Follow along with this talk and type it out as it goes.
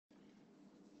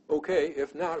Okay,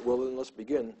 if not, well then let's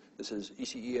begin. This is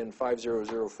ECEN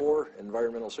 5004,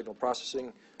 Environmental Signal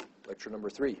Processing, lecture number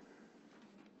 3.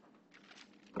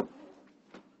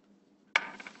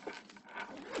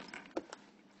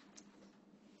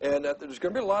 And there's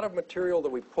going to be a lot of material that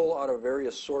we pull out of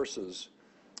various sources,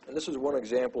 and this is one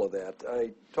example of that.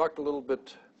 I talked a little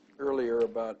bit earlier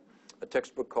about a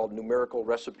textbook called Numerical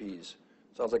Recipes.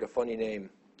 Sounds like a funny name.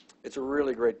 It's a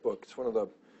really great book. It's one of the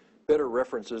better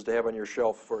references to have on your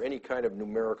shelf for any kind of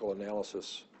numerical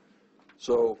analysis.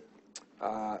 So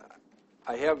I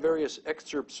have various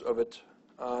excerpts of it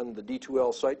on the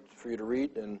D2L site for you to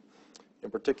read, and in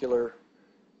particular,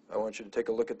 I want you to take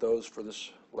a look at those for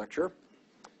this lecture.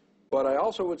 But I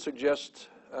also would suggest,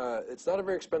 it's not a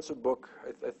very expensive book.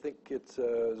 I think it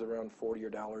is around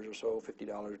 $40 or so,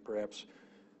 $50 perhaps.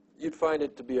 You'd find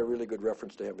it to be a really good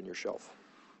reference to have in your shelf.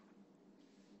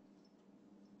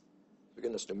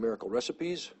 Again, this Numerical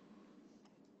Recipes.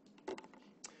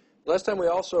 Last time we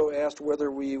also asked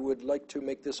whether we would like to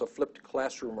make this a flipped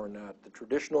classroom or not. The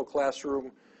traditional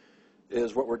classroom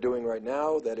is what we're doing right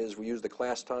now. That is, we use the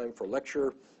class time for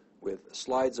lecture with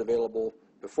slides available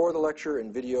before the lecture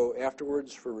and video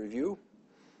afterwards for review.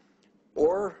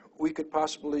 Or we could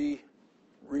possibly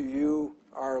review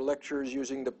our lectures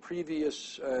using the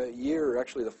previous year,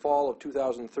 actually the fall of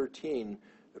 2013,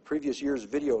 the previous year's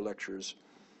video lectures.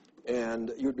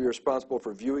 And you would be responsible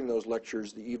for viewing those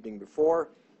lectures the evening before,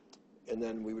 and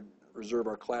then we would reserve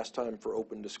our class time for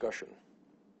open discussion.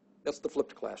 That's the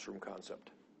flipped classroom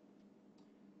concept.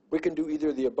 We can do either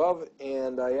of the above,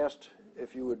 and I asked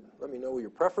if you would let me know your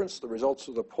preference. The results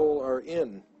of the poll are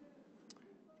in.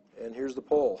 And here's the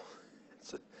poll.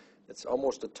 It's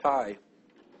almost a tie.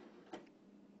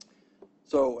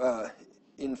 So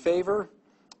in favor,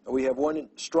 we have one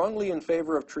strongly in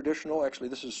favor of traditional. Actually,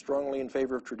 this is strongly in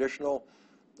favor of traditional.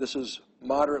 This is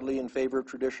moderately in favor of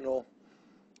traditional.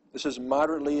 This is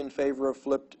moderately in favor of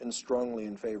flipped and strongly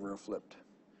in favor of flipped.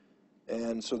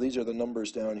 And so these are the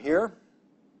numbers down here.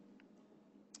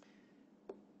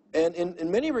 And in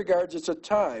many regards, it's a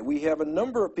tie. We have a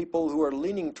number of people who are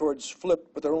leaning towards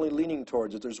flipped, but they're only leaning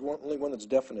towards it. There's only one that's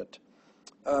definite.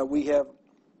 We have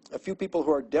a few people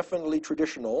who are definitely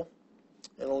traditional,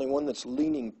 and only one that's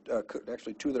leaning,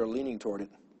 actually two that are leaning toward it.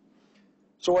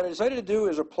 So what I decided to do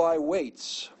is apply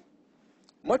weights,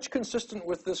 much consistent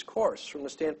with this course from the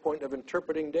standpoint of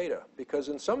interpreting data, because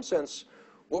in some sense,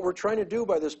 what we're trying to do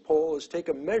by this poll is take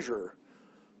a measure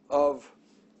of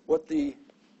what the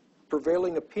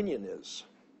prevailing opinion is.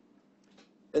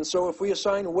 And so if we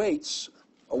assign weights,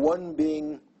 a 1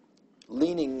 being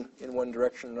leaning in one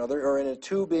direction or another, or in a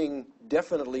 2 being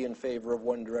definitely in favor of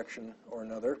one direction or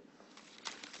another,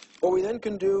 what we then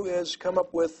can do is come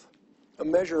up with a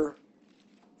measure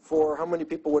for how many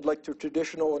people would like the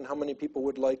traditional and how many people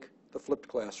would like the flipped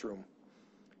classroom.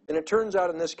 And it turns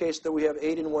out in this case that we have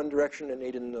 8 in one direction and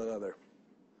 8 in another.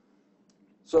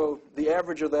 So the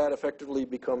average of that effectively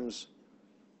becomes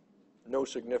no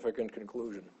significant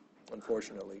conclusion,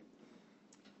 unfortunately.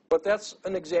 But that's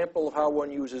an example of how one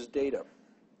uses data.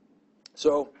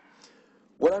 So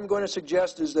what I'm going to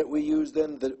suggest is that we use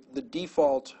then the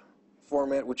default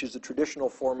format, which is the traditional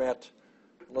format,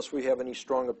 unless we have any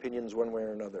strong opinions one way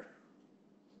or another.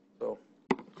 So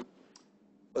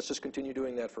let's just continue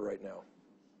doing that for right now.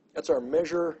 That's our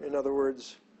measure, in other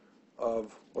words,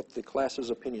 of what the class's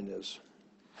opinion is.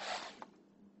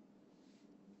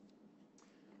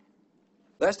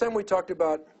 Last time we talked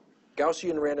about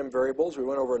Gaussian random variables. We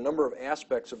went over a number of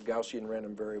aspects of Gaussian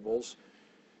random variables: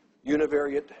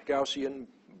 univariate Gaussian,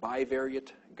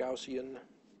 bivariate Gaussian,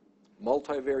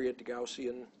 multivariate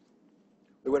Gaussian.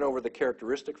 We went over the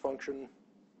characteristic function.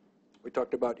 We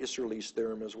talked about Isserles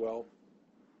theorem as well.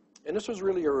 And this was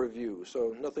really a review,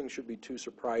 so nothing should be too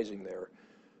surprising there.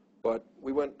 But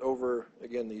we went over,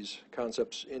 again, these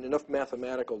concepts in enough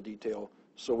mathematical detail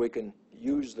so we can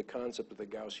use the concept of the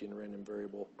Gaussian random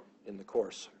variable in the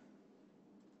course.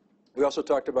 We also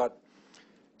talked about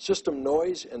system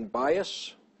noise and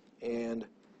bias, and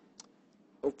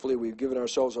hopefully we've given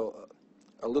ourselves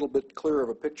a little bit clearer of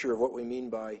a picture of what we mean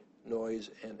by noise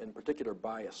and in particular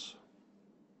bias.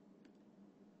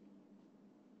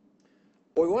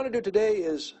 What we want to do today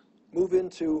is move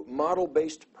into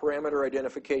model-based parameter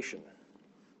identification.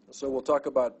 So we'll talk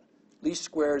about least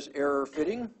square error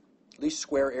fitting,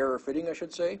 I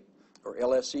should say, or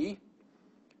LSE,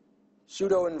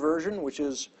 pseudo-inversion, which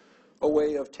is a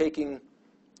way of taking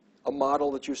a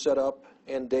model that you set up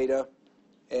and data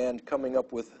and coming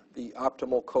up with the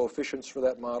optimal coefficients for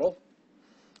that model.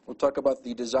 We'll talk about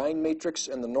the design matrix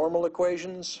and the normal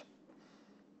equations,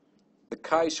 the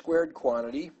chi-squared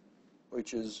quantity,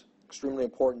 which is extremely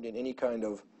important in any kind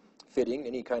of fitting,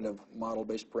 any kind of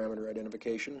model-based parameter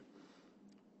identification.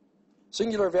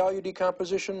 Singular value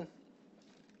decomposition.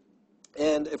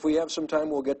 And if we have some time,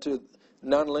 we'll get to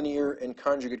nonlinear and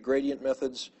conjugate gradient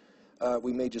methods.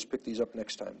 We may just pick these up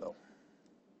next time, though.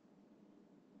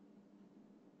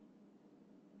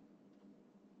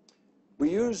 We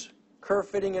use curve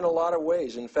fitting in a lot of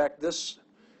ways. In fact, this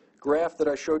graph that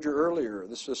I showed you earlier,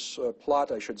 this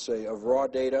plot, I should say, of raw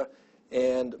data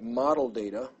and model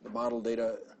data, the model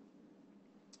data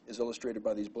is illustrated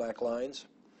by these black lines,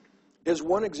 is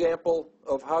one example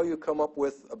of how you come up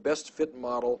with a best fit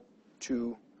model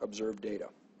to observe data.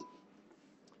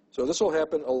 So this will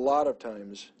happen a lot of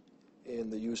times in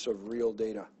the use of real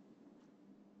data.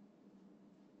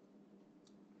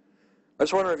 I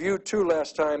just want to review, too,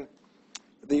 last time,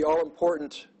 the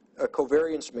all-important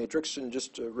covariance matrix, and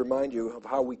just to remind you of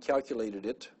how we calculated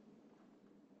it.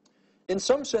 In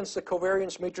some sense, the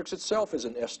covariance matrix itself is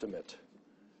an estimate.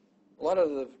 A lot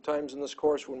of the times in this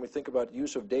course, when we think about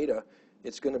use of data,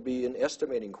 it's going to be in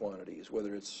estimating quantities,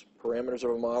 whether it's parameters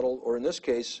of a model, or in this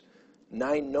case,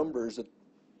 9 numbers that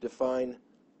define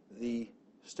the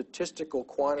statistical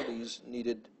quantities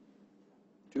needed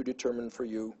to determine for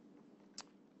you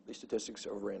the statistics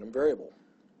of a random variable.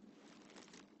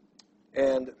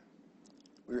 And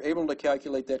we were able to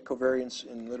calculate that covariance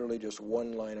in literally just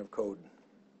one line of code.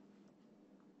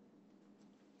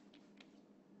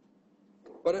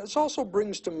 But it also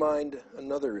brings to mind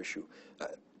another issue.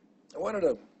 I wanted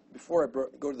to, before I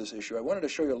go to this issue, I wanted to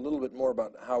show you a little bit more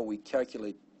about how we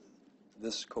calculate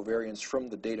this covariance from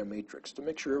the data matrix to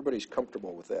make sure everybody's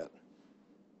comfortable with that.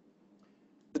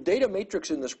 The data matrix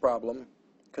in this problem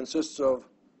consists of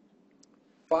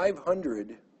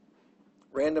 500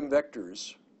 random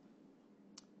vectors.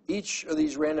 Each of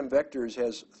these random vectors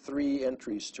has 3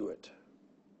 entries to it.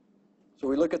 So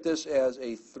we look at this as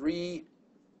a 3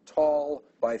 tall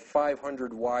by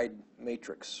 500 wide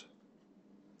matrix.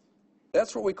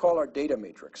 That's what we call our data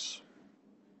matrix.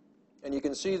 And you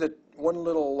can see that one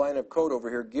little line of code over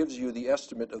here gives you the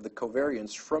estimate of the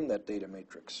covariance from that data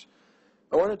matrix.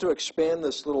 I wanted to expand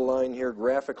this little line here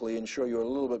graphically and show you a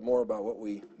little bit more about what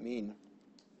we mean.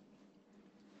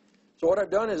 So what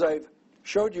I've done is I've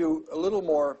showed you a little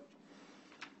more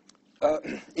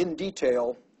in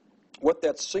detail what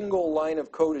that single line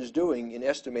of code is doing in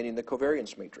estimating the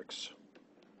covariance matrix.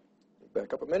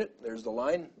 Back up a minute. There's the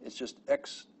line. It's just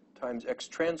x times x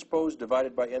transpose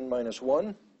divided by n minus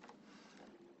 1.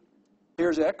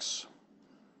 Here's x.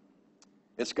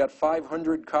 It's got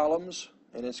 500 columns,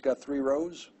 and it's got 3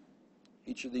 rows.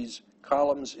 Each of these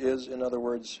columns is, in other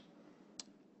words,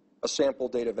 a sample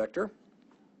data vector.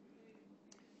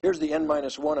 Here's the n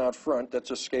minus 1 out front. That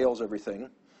just scales everything.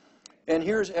 And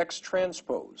here's x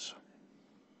transpose.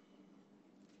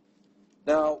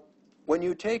 Now, when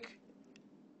you take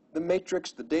the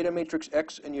matrix, the data matrix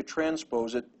X, and you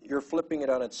transpose it, you're flipping it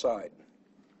on its side.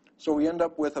 So we end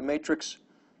up with a matrix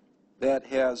that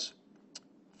has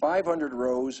 500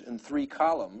 rows and 3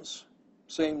 columns,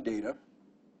 same data.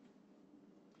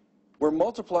 We're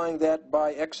multiplying that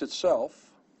by X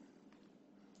itself.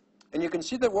 And you can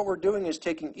see that what we're doing is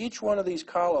taking each one of these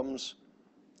columns,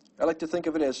 I like to think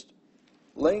of it as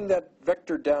laying that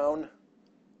vector down,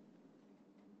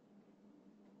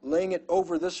 laying it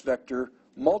over this vector,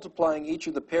 multiplying each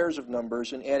of the pairs of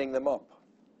numbers and adding them up.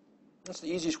 That's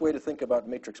the easiest way to think about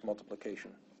matrix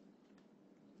multiplication.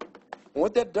 And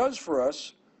what that does for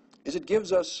us is it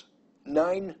gives us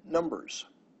 9 numbers.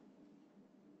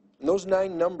 And those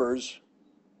 9 numbers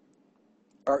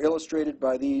are illustrated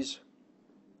by these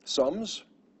sums.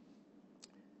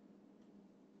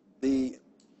 The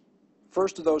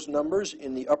first of those numbers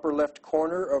in the upper left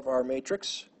corner of our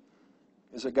matrix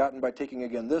is gotten by taking,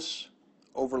 again, this,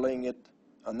 overlaying it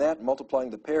on that, multiplying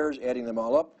the pairs, adding them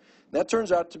all up. And that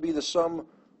turns out to be the sum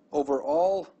over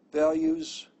all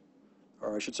values,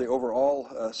 or I should say over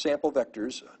all sample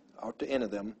vectors, out to n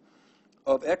of them,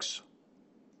 of x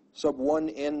sub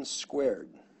 1n squared.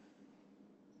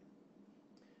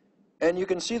 And you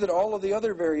can see that all of the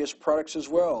other various products as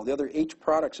well, the other 8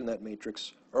 products in that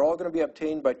matrix, are all going to be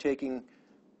obtained by taking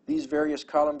these various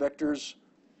column vectors,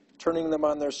 turning them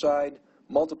on their side,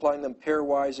 multiplying them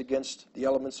pairwise against the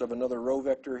elements of another row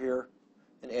vector here,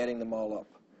 and adding them all up.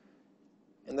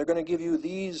 And they're going to give you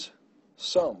these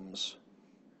sums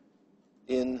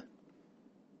in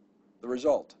the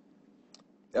result.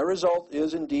 That result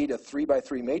is indeed a 3 by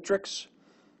 3 matrix.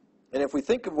 And if we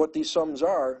think of what these sums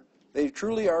are, they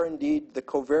truly are indeed the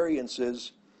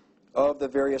covariances of the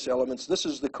various elements. This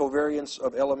is the covariance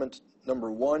of element number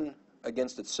 1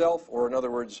 against itself, or in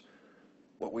other words,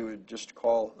 what we would just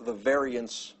call the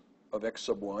variance of x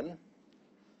sub 1.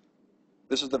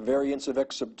 This is the variance of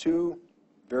x sub 2,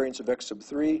 variance of x sub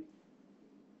 3.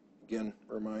 Again,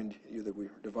 remind you that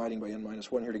we're dividing by n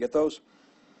minus 1 here to get those.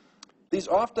 These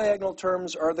off-diagonal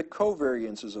terms are the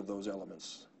covariances of those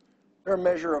elements. They're a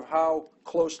measure of how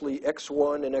closely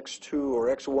x1 and x2,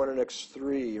 or x1 and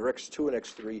x3, or x2 and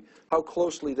x3, how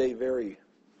closely they vary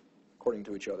according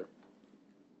to each other.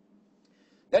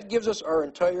 That gives us our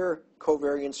entire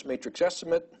covariance matrix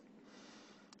estimate.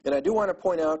 And I do want to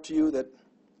point out to you that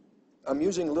I'm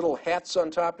using little hats on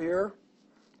top here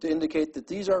to indicate that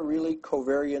these are really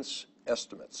covariance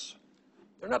estimates.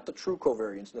 They're not the true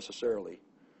covariance necessarily.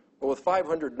 But with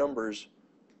 500 numbers,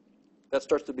 that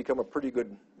starts to become a pretty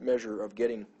good measure of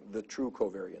getting the true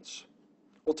covariance.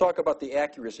 We'll talk about the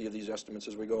accuracy of these estimates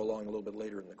as we go along a little bit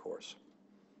later in the course.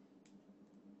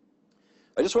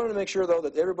 I just wanted to make sure, though,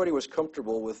 that everybody was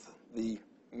comfortable with the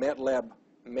MATLAB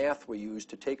math we use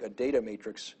to take a data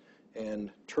matrix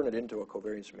and turn it into a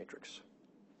covariance matrix.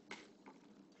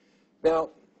 Now,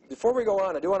 before we go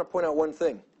on, I do want to point out one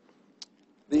thing.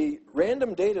 The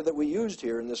random data that we used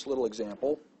here in this little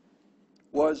example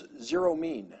was zero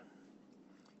mean.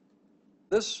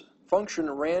 This function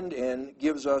randn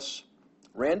gives us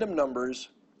random numbers,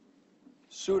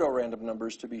 pseudo-random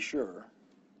numbers to be sure,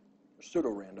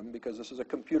 pseudo-random because this is a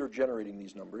computer generating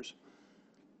these numbers,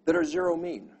 that are zero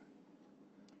mean.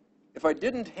 If I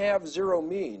didn't have zero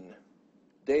mean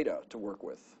data to work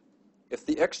with, if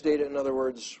the x data, in other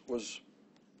words, was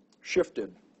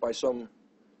shifted by some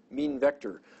mean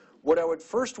vector, what I would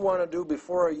first want to do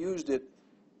before I used it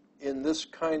in this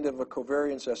kind of a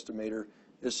covariance estimator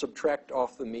is subtract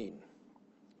off the mean.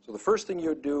 So the first thing you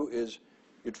would do is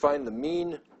you'd find the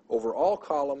mean over all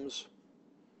columns,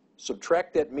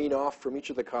 subtract that mean off from each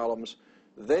of the columns,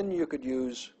 then you could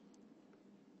use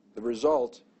the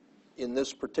result in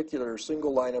this particular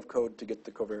single line of code to get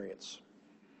the covariance.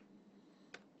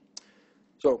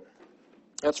 So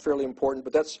that's fairly important,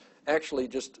 but that's actually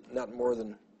just not more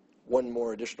than one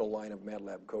more additional line of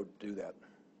MATLAB code to do that.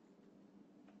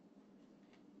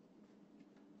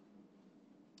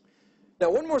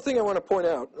 Now, one more thing I want to point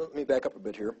out. Let me back up a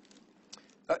bit here.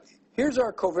 Here's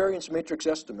our covariance matrix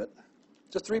estimate.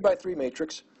 It's a 3 by 3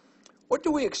 matrix. What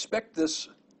do we expect this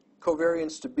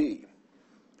covariance to be?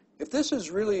 If this is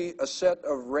really a set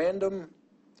of random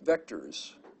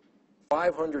vectors,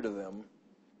 500 of them,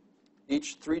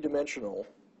 each three-dimensional,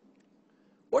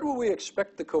 what will we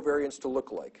expect the covariance to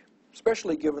look like,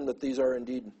 especially given that these are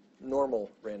indeed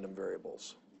normal random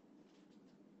variables?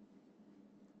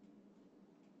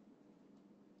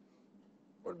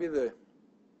 What would be the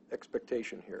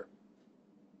expectation here?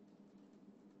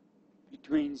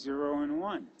 Between 0 and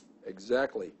 1.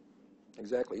 Exactly.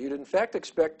 Exactly. You'd in fact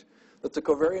expect that the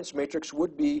covariance matrix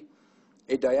would be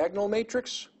a diagonal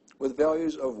matrix with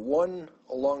values of 1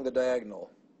 along the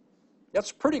diagonal.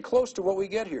 That's pretty close to what we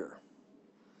get here.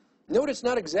 Note it's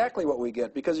not exactly what we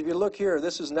get, because if you look here,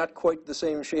 this is not quite the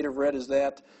same shade of red as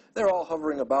that. They're all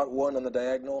hovering about 1 on the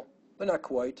diagonal. They're not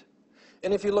quite.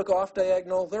 And if you look off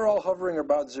diagonal, they're all hovering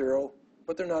about 0,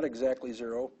 but they're not exactly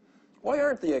 0. Why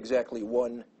aren't they exactly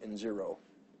 1 and 0?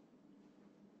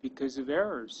 Because of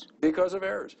errors. Because of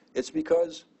errors. It's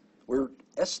because we're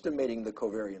estimating the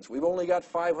covariance. We've only got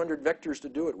 500 vectors to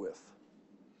do it with.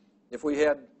 If we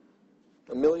had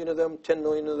 1 million of them, 10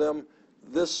 million of them,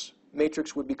 this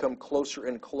matrix would become closer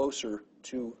and closer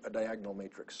to a diagonal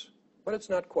matrix. But it's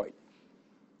not quite.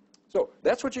 So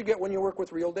that's what you get when you work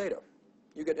with real data.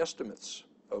 You get estimates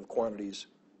of quantities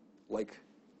like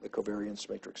the covariance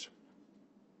matrix.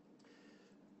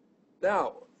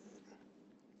 Now,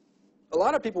 a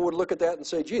lot of people would look at that and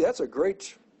say, gee, that's a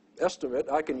great estimate.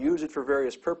 I can use it for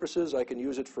various purposes. I can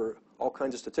use it for all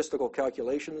kinds of statistical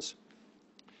calculations.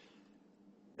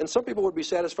 And some people would be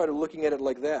satisfied with looking at it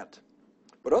like that.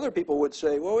 But other people would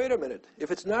say, well, wait a minute.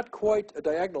 If it's not quite a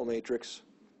diagonal matrix,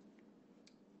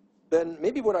 then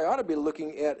maybe what I ought to be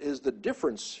looking at is the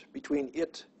difference between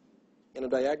it and a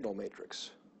diagonal matrix.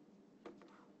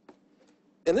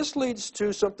 And this leads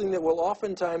to something that we'll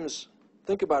oftentimes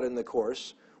think about in the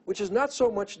course, which is not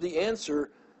so much the answer,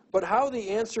 but how the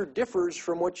answer differs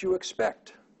from what you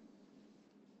expect.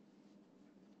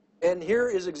 And here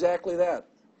is exactly that.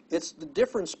 It's the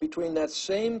difference between that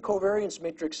same covariance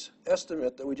matrix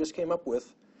estimate that we just came up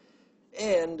with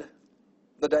and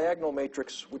the diagonal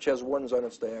matrix, which has 1s on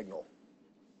its diagonal.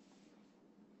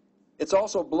 It's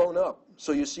also blown up,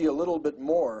 so you see a little bit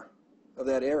more of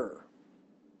that error.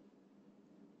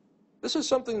 This is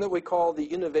something that we call the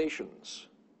innovations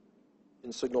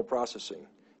in signal processing.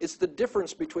 It's the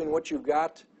difference between what you've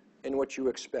got and what you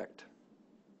expect.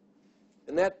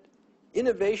 And that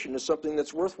innovation is something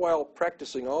that's worthwhile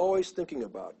practicing, always thinking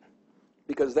about.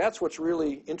 because that's what's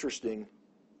really interesting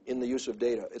in the use of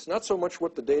data. It's not so much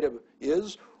what the data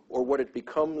is or what it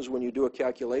becomes when you do a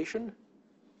calculation,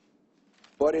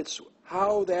 but it's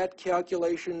how that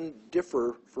calculation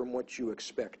differ from what you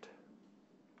expect.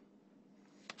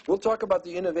 We'll talk about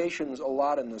the innovations a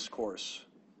lot in this course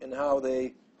and how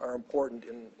they are important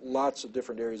in lots of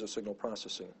different areas of signal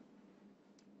processing.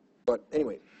 But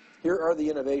anyway, here are the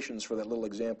innovations for that little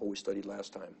example we studied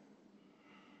last time.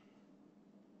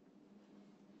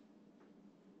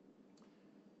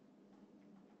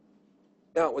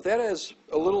 Now, with that as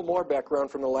a little more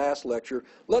background from the last lecture,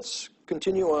 let's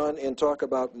continue on and talk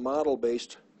about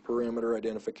model-based parameter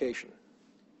identification.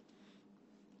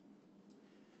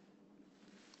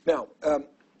 Now,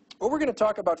 what we're going to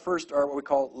talk about first are what we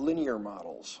call linear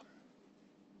models.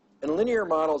 And linear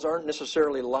models aren't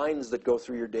necessarily lines that go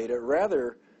through your data.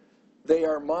 Rather, they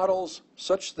are models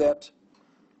such that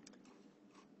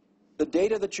the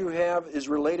data that you have is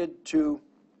related to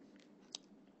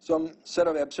some set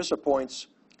of abscissa points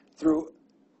through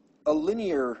a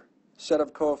linear set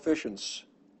of coefficients,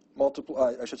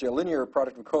 I should say a linear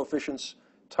product of coefficients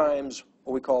times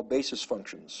what we call basis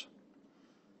functions.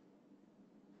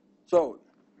 So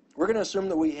we're going to assume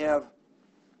that we have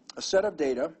a set of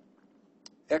data,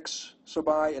 x sub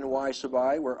I and y sub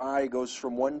I, where I goes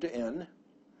from 1 to n.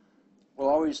 We'll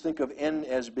always think of n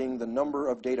as being the number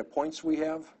of data points we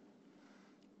have,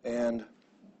 and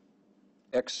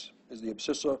x is the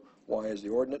abscissa, y is the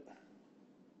ordinate.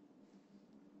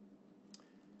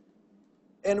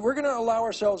 And we're going to allow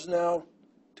ourselves now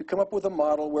to come up with a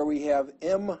model where we have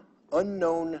m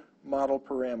unknown model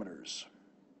parameters.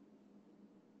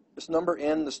 This number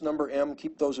n, this number m,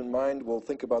 keep those in mind. We'll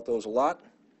think about those a lot.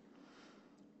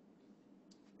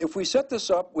 If we set this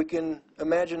up, we can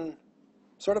imagine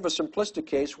sort of a simplistic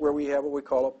case where we have what we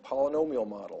call a polynomial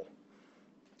model.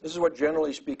 This is what,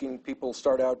 generally speaking, people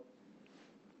start out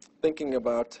thinking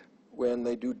about when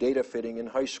they do data fitting in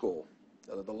high school.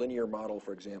 The linear model,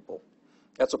 for example.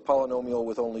 That's a polynomial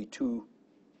with only 2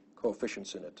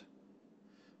 coefficients in it.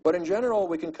 But in general,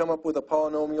 we can come up with a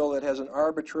polynomial that has an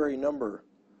arbitrary number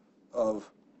of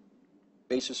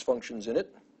basis functions in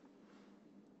it.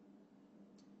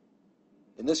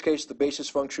 In this case, the basis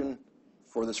function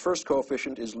for this first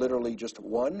coefficient is literally just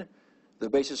 1. The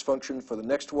basis function for the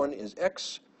next one is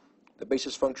x. The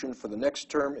basis function for the next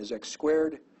term is x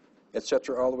squared,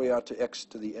 etc., all the way out to x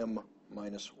to the m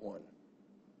minus 1.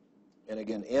 And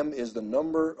again, m is the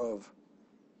number of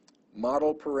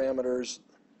model parameters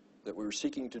that we were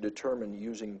seeking to determine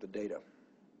using the data.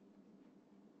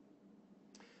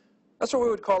 That's what we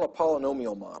would call a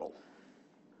polynomial model.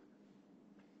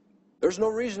 There's no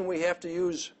reason we have to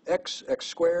use x, x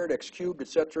squared, x cubed,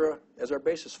 etc. as our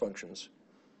basis functions.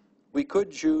 We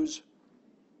could choose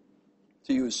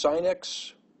to use sine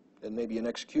x and maybe an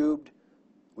x cubed.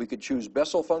 We could choose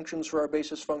Bessel functions for our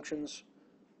basis functions.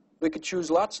 We could choose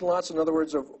lots and lots, in other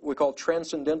words, of what we call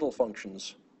transcendental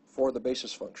functions for the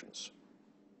basis functions.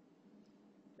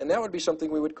 And that would be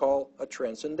something we would call a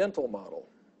transcendental model.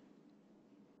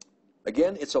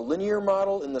 Again, it's a linear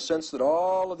model in the sense that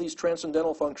all of these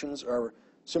transcendental functions are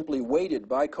simply weighted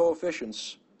by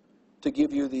coefficients to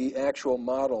give you the actual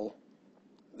model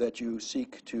that you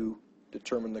seek to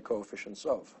determine the coefficients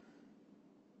of.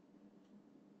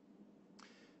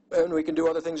 And we can do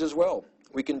other things as well.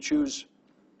 We can choose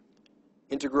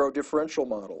integro differential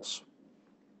models,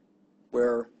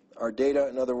 where our data,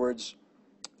 in other words,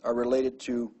 are related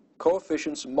to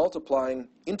coefficients multiplying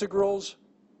integrals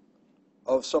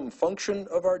of some function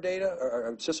of our data,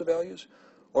 our abscissa values,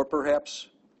 or perhaps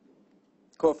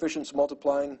coefficients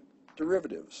multiplying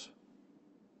derivatives.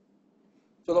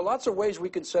 So there are lots of ways we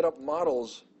could set up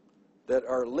models that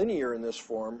are linear in this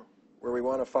form, where we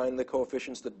want to find the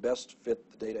coefficients that best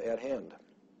fit the data at hand.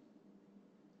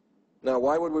 Now,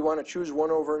 why would we want to choose one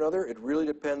over another? It really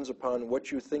depends upon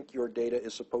what you think your data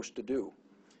is supposed to do.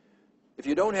 If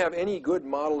you don't have any good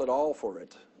model at all for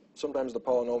it, sometimes the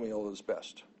polynomial is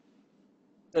best,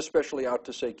 especially out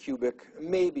to, say, cubic,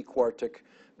 maybe quartic.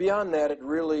 Beyond that, it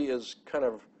really is kind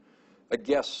of a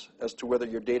guess as to whether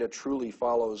your data truly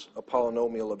follows a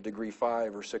polynomial of degree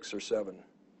 5 or 6 or 7.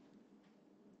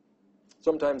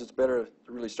 Sometimes it's better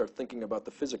to really start thinking about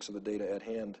the physics of the data at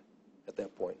hand at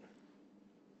that point.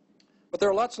 But there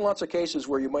are lots and lots of cases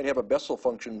where you might have a Bessel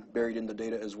function buried in the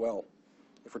data as well.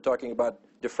 If we're talking about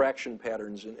diffraction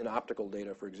patterns in optical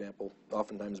data, for example,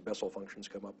 oftentimes Bessel functions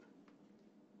come up.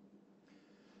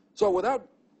 So without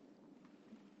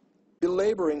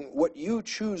belaboring what you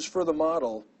choose for the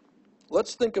model,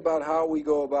 let's think about how we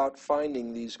go about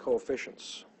finding these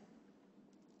coefficients.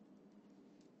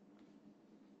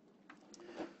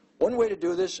 One way to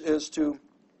do this is to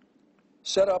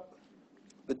set up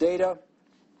the data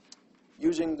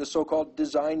using the so-called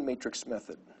design matrix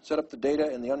method. Set up the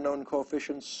data and the unknown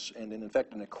coefficients, and in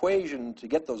fact an equation to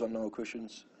get those unknown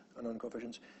coefficients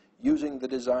using the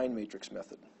design matrix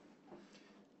method.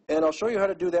 And I'll show you how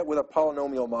to do that with a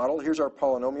polynomial model. Here's our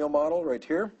polynomial model right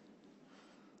here.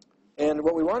 And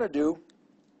what we want to do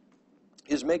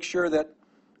is make sure that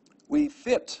we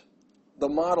fit the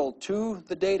model to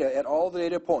the data at all the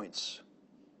data points.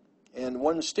 And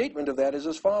one statement of that is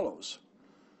as follows.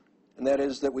 And that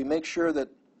is that we make sure that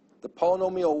the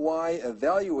polynomial y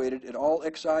evaluated at all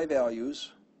xi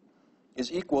values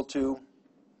is equal to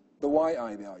the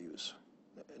yi values.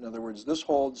 In other words, this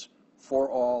holds for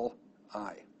all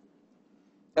I.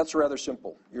 That's rather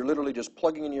simple. You're literally just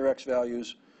plugging in your x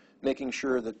values, making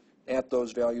sure that at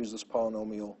those values this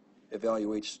polynomial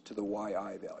evaluates to the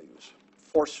yi values.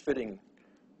 Force-fitting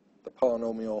the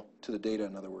polynomial to the data,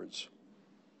 in other words.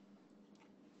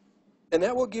 And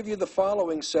that will give you the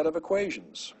following set of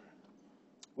equations.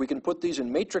 We can put these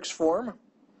in matrix form,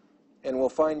 and we'll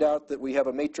find out that we have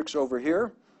a matrix over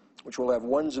here, which will have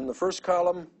 1s in the first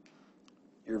column,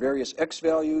 your various x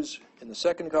values in the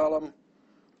second column,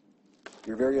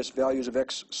 your various values of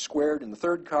x squared in the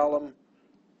third column,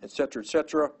 etc.,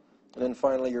 etc., and then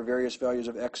finally your various values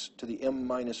of x to the m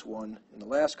minus 1 in the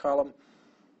last column.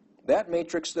 That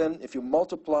matrix then, if you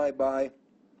multiply by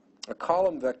a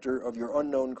column vector of your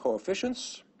unknown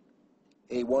coefficients,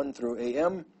 a1 through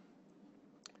am,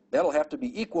 that'll have to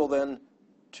be equal then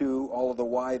to all of the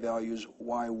y values,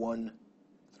 y1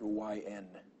 through yn.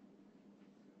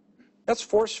 That's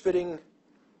force-fitting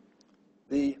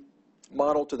the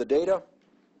model to the data.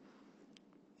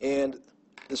 And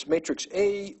this matrix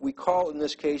A, we call in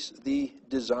this case the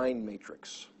design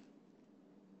matrix.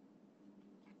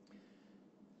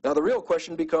 Now the real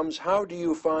question becomes, how do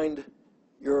you find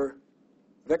your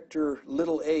vector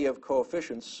little a of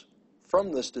coefficients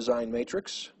from this design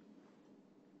matrix?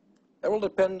 That will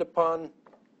depend upon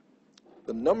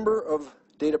the number of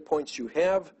data points you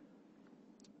have,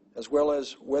 as well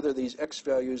as whether these x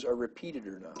values are repeated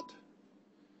or not.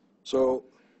 So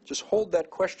just hold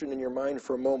that question in your mind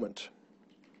for a moment,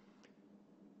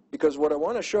 because what I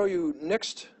want to show you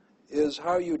next is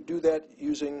how you do that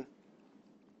using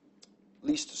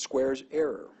least squares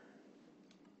error.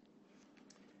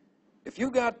 If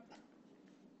you've got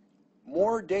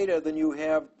more data than you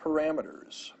have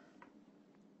parameters,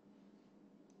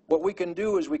 what we can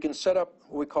do is we can set up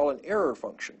what we call an error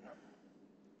function,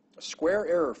 a square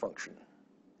error function,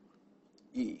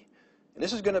 E. And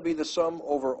this is going to be the sum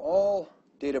over all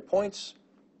data points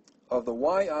of the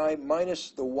yi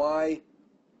minus the y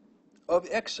of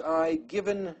xi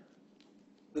given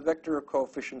the vector of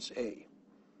coefficients a.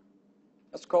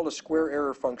 That's called a square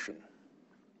error function.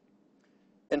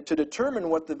 And to determine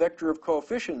what the vector of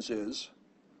coefficients is,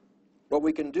 what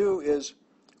we can do is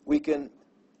we can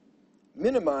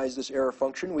minimize this error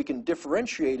function. We can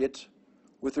differentiate it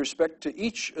with respect to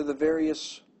each of the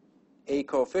various a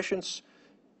coefficients,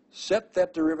 set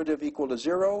that derivative equal to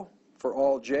 0 for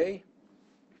all j.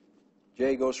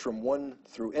 J goes from 1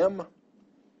 through m.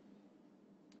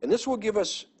 And this will give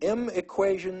us m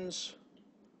equations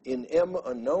in m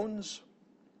unknowns.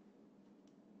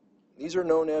 These are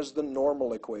known as the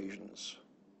normal equations.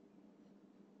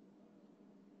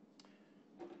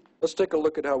 Let's take a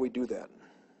look at how we do that.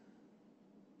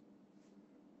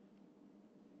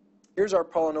 Here's our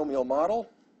polynomial model.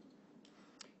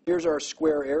 Here's our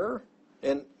square error.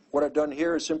 And what I've done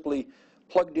here is simply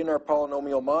plugged in our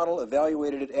polynomial model,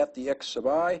 evaluated it at the x sub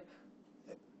I,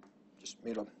 just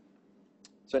made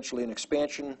essentially an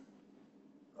expansion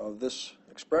of this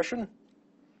expression.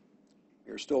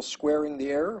 You're still squaring the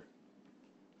error.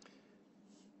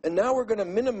 And now we're going to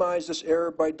minimize this error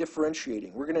by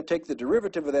differentiating. We're going to take the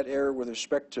derivative of that error with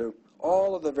respect to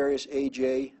all of the various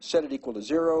aj, set it equal to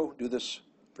 0, do this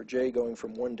for j going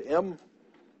from 1 to m.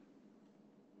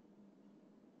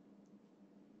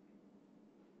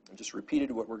 I just repeated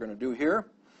what we're going to do here.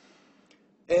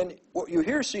 And what you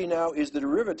here see now is the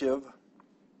derivative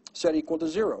set equal to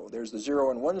 0. There's the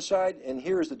 0 on one side, and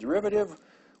here's the derivative.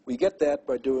 We get that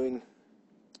by doing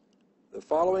the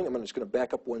following. I'm just going to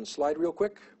back up one slide real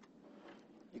quick.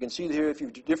 You can see here, if you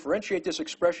differentiate this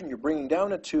expression, you're bringing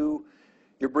down a 2,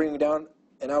 you're bringing down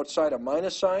and outside a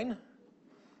minus sign,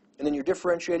 and then you're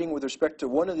differentiating with respect to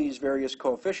one of these various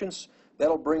coefficients.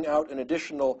 That'll bring out an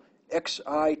additional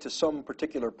xi to some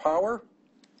particular power.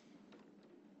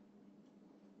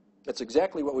 That's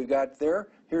exactly what we've got there.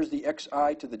 Here's the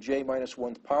xi to the j minus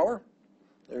 1th power.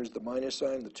 There's the minus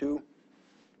sign, the 2.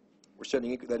 We're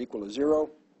setting that equal to 0.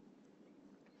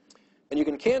 And you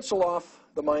can cancel off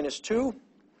the minus 2,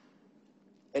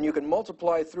 and you can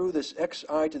multiply through this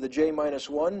xi to the j minus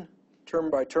 1 term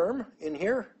by term in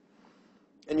here,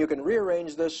 and you can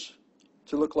rearrange this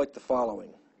to look like the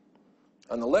following.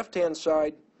 On the left-hand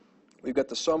side, we've got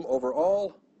the sum over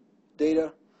all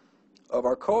data of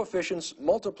our coefficients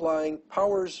multiplying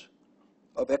powers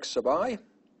of x sub I.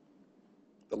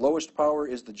 The lowest power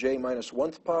is the j minus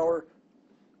 1th power.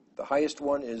 The highest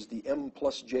one is the m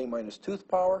plus j minus 2th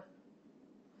power.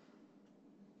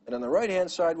 And on the right-hand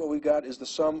side, what we've got is the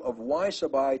sum of y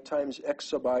sub I times x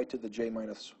sub I to the j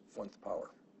minus 1th power.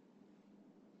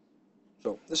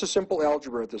 So this is simple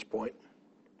algebra at this point.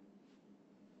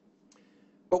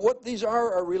 But what these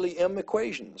are really m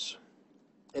equations.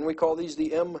 And we call these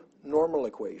the m normal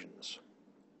equations.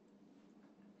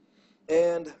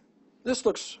 And this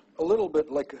looks a little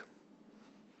bit like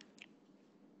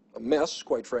a mess,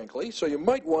 quite frankly. So you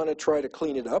might want to try to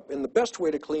clean it up. And the best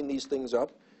way to clean these things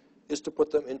up is to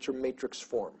put them into matrix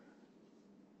form.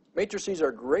 Matrices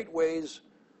are great ways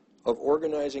of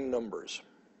organizing numbers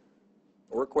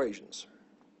or equations.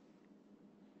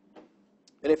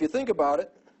 And if you think about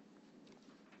it,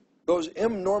 those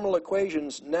m normal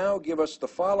equations now give us the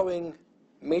following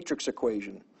matrix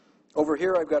equation. Over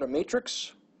here I've got a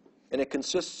matrix, and it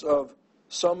consists of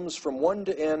sums from 1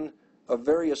 to n of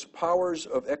various powers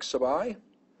of x sub I,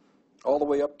 all the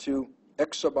way up to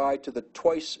x sub I to the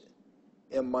twice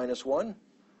m minus 1.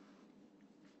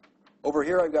 Over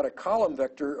here I've got a column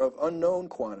vector of unknown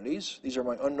quantities. These are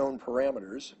my unknown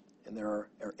parameters, and there are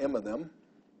m of them.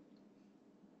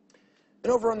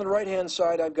 And over on the right-hand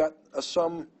side I've got a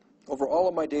sum over all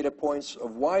of my data points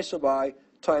of y sub I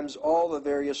times all the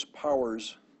various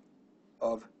powers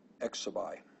of x sub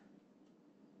I.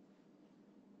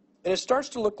 And it starts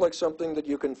to look like something that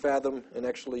you can fathom and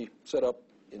actually set up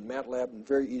in MATLAB and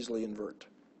very easily invert.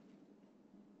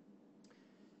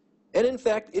 And in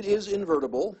fact, it is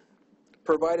invertible,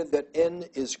 provided that n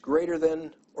is greater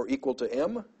than or equal to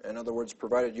m. In other words,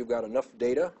 provided you've got enough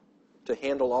data to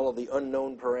handle all of the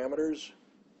unknown parameters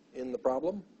in the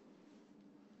problem.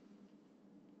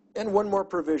 And one more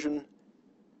provision,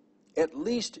 at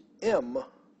least m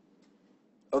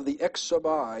of the x sub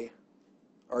I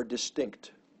are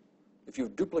distinct. If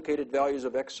you've duplicated values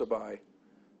of x sub I,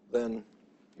 then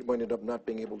you might end up not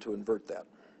being able to invert that.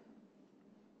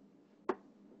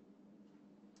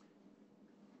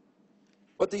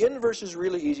 But the inverse is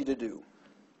really easy to do.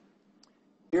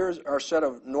 Here's our set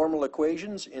of normal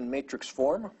equations in matrix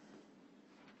form.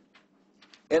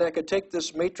 And I could take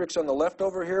this matrix on the left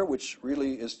over here, which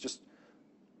really is just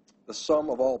the sum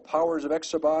of all powers of x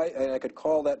sub I, and I could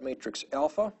call that matrix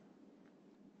alpha.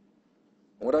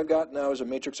 And what I've got now is a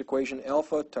matrix equation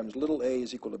alpha times little a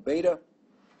is equal to beta.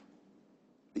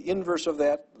 The inverse of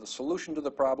that, the solution to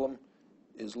the problem,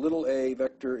 is little a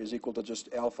vector is equal to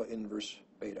just alpha inverse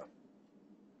beta.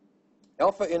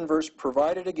 Alpha inverse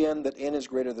provided again that n is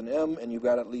greater than m, and you've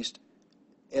got at least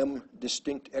m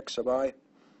distinct x sub I.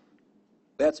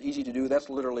 That's easy to do. That's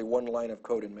literally one line of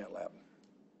code in MATLAB.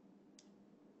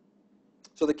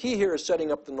 So the key here is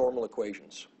setting up the normal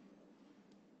equations.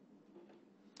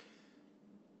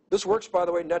 This works, by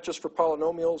the way, not just for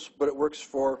polynomials, but it works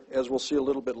for, as we'll see a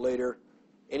little bit later,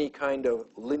 any kind of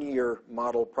linear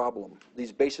model problem.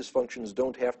 These basis functions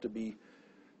don't have to be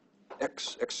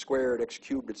x squared, x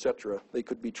cubed, etc. They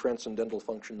could be transcendental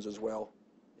functions as well,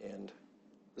 and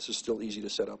this is still easy to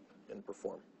set up and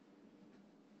perform.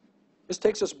 This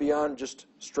takes us beyond just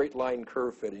straight line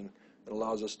curve fitting and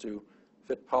allows us to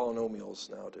fit polynomials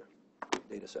now to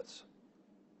data sets.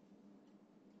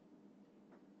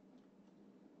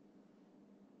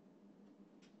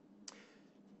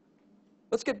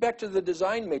 Let's get back to the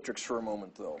design matrix for a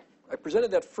moment, though. I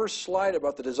presented that first slide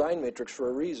about the design matrix for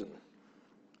a reason.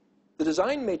 The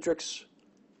design matrix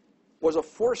was a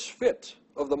force fit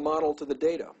of the model to the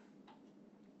data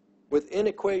within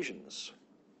equations.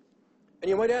 And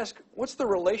you might ask, what's the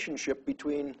relationship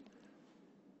between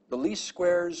the least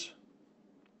squares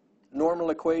normal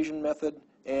equation method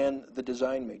and the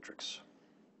design matrix?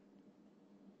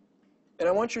 And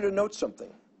I want you to note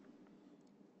something.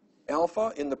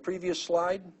 Alpha in the previous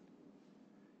slide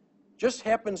just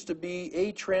happens to be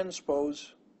A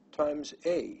transpose times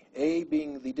A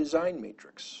being the design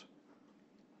matrix.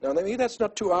 Now maybe that's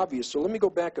not too obvious, so let me go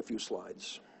back a few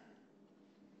slides.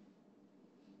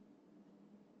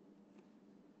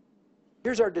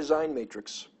 Here's our design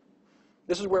matrix.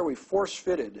 This is where we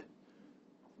force-fitted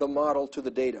the model to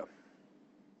the data.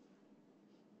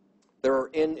 There are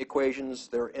n equations,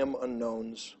 there are m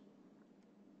unknowns.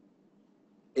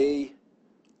 A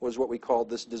was what we called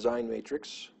this design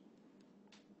matrix.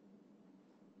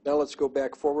 Now let's go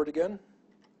back forward again.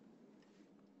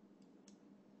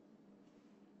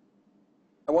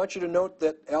 I want you to note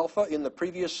that alpha in the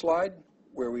previous slide,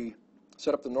 where we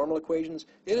set up the normal equations,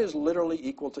 it is literally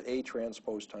equal to A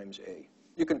transpose times A.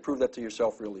 You can prove that to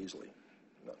yourself real easily.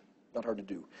 Not hard to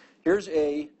do. Here's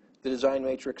A, the design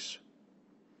matrix.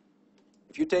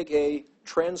 If you take A,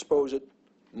 transpose it,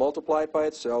 multiply it by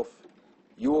itself,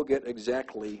 you will get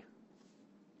exactly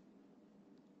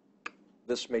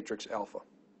this matrix alpha.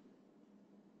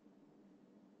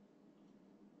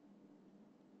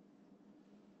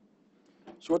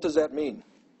 So what does that mean?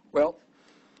 Well,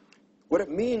 what it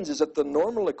means is that the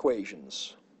normal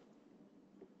equations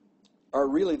are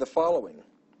really the following.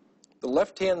 The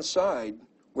left-hand side,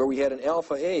 where we had an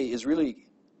alpha A, is really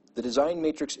the design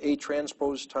matrix A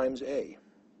transpose times A.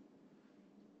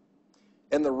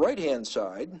 And the right-hand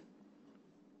side,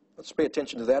 let's pay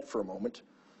attention to that for a moment.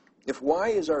 If y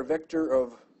is our vector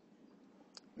of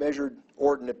measured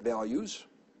ordinate values,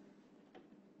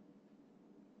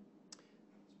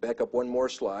 back up one more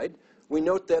slide, we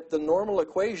note that the normal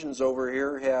equations over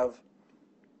here have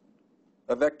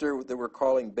a vector that we're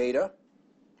calling beta,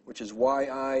 which is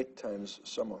yi times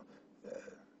sum of,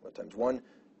 times 1.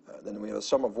 Then we have a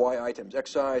sum of yi times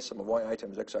xi, sum of yi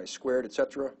times xi squared,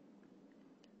 etc.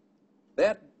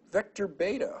 That vector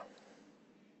beta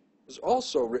is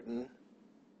also written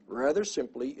rather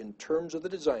simply in terms of the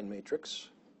design matrix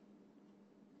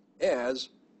as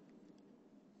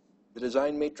the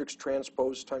design matrix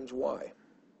transpose times y.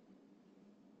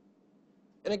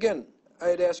 And again,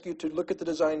 I'd ask you to look at the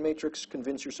design matrix,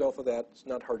 convince yourself of that. It's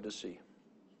not hard to see.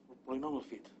 Polynomial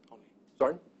fit only.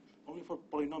 Sorry? Only for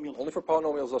polynomials. Only for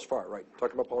polynomials thus far, right.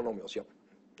 Talking about polynomials, yep.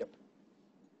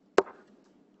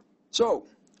 So,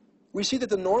 we see that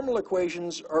the normal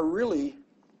equations are really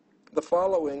the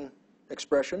following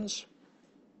expressions.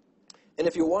 And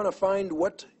if you want to find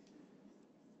what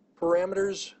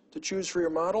parameters to choose for your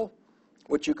model,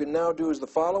 what you can now do is the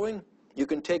following. You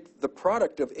can take the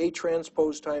product of A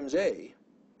transpose times A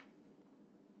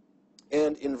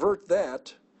and invert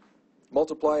that,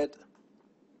 multiply it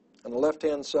on the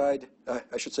left-hand side,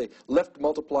 I should say left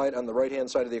multiplied on the right-hand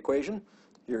side of the equation.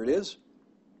 Here it is.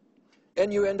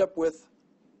 And you end up with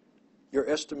your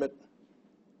estimate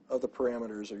of the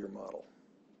parameters of your model.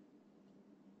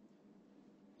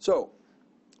 So,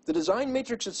 the design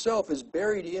matrix itself is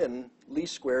buried in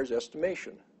least squares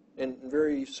estimation, and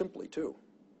very simply too.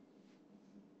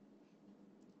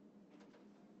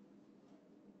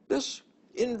 This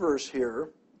inverse here,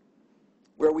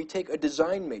 where we take a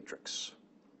design matrix,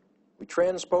 we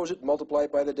transpose it, multiply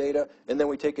it by the data, and then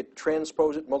we take it,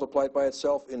 transpose it, multiply it by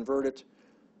itself, invert it.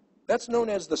 That's known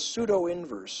as the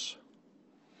pseudo-inverse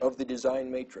of the design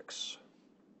matrix.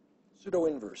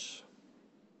 Pseudo-inverse.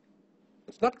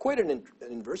 It's not quite an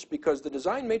inverse because the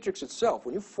design matrix itself,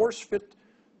 when you force fit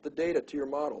the data to your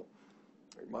model,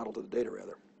 or your model to the data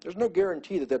rather, there's no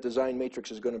guarantee that that design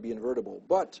matrix is going to be invertible.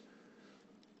 But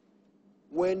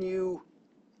when you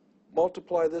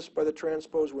multiply this by the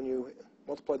transpose, when you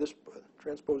multiply this by the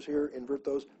transpose here, invert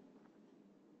those,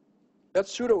 that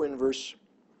pseudo-inverse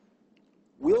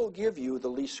will give you the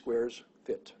least squares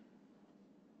fit.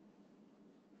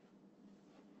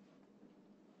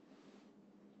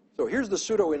 So here's the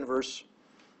pseudo-inverse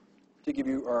to give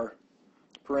you our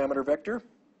parameter vector,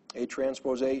 A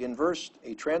transpose A inversed,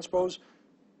 A transpose.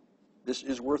 This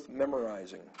is worth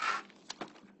memorizing.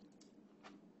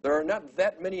 There are not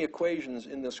that many equations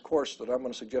in this course that I'm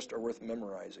going to suggest are worth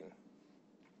memorizing.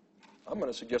 I'm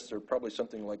going to suggest there are probably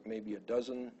something like maybe a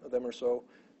dozen of them or so.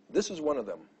 This is one of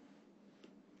them.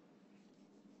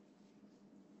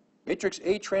 Matrix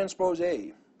A transpose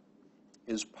A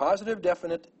is positive,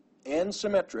 definite, and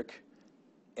symmetric,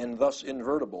 and thus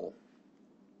invertible,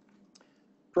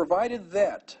 provided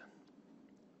that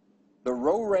the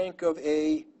row rank of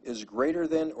A is greater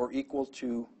than or equal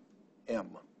to M.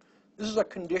 This is a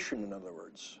condition, in other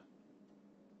words.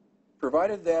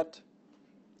 Provided that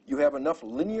you have enough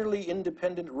linearly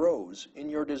independent rows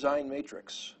in your design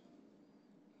matrix,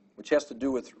 which has to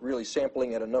do with really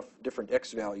sampling at enough different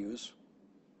x values.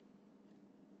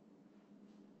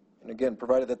 And again,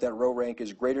 provided that that row rank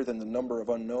is greater than the number of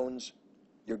unknowns,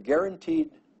 you're guaranteed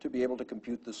to be able to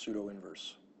compute the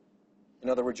pseudo-inverse. In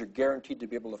other words, you're guaranteed to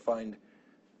be able to find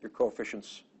your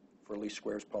coefficients for least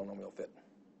squares polynomial fit.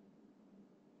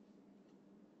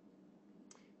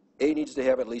 A needs to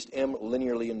have at least m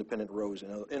linearly independent rows,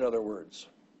 in other words.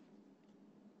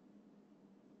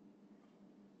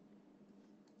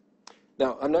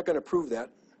 Now, I'm not going to prove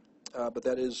that, but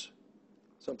that is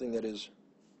something that is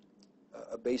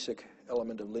a basic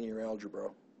element of linear algebra,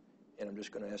 and I'm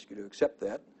just going to ask you to accept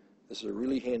that. This is a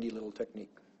really handy little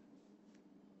technique.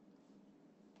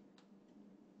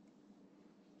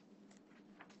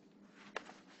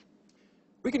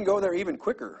 We can go there even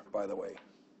quicker, by the way.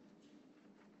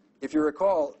 If you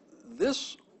recall,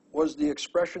 this was the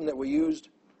expression that we used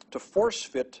to force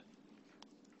fit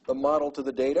the model to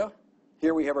the data.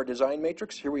 Here we have our design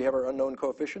matrix. Here we have our unknown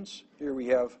coefficients. Here we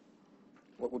have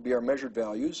what would be our measured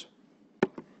values.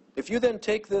 If you then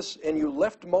take this and you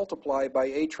left multiply by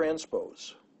A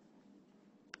transpose,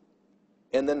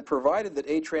 and then provided that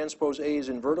A transpose A is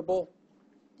invertible,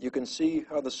 you can see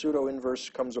how the pseudo-inverse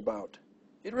comes about.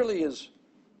 It really is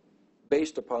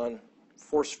based upon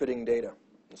force-fitting data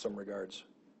in some regards.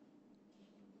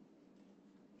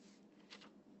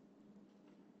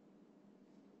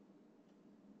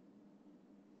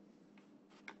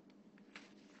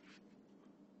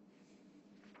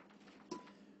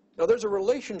 Now there's a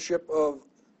relationship of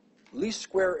least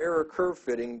square error curve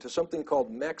fitting to something called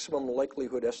maximum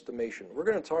likelihood estimation. We're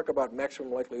going to talk about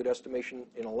maximum likelihood estimation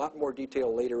in a lot more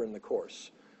detail later in the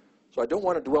course. So I don't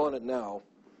want to dwell on it now.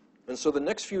 And so the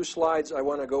next few slides I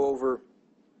want to go over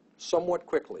somewhat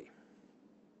quickly.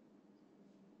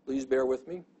 Please bear with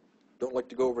me. Don't like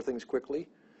to go over things quickly.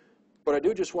 But I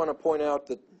do just want to point out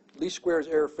that least squares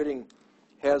error fitting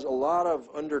has a lot of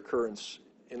undercurrents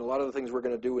in a lot of the things we're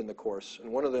going to do in the course,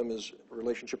 and one of them is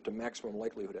relationship to maximum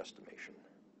likelihood estimation.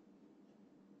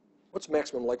 What's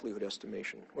maximum likelihood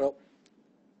estimation? Well,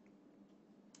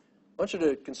 I want you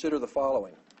to consider the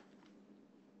following.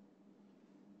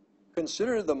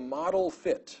 Consider the model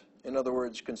fit. In other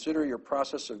words, consider your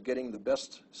process of getting the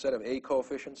best set of A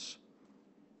coefficients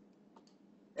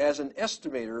as an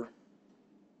estimator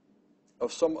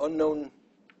of some unknown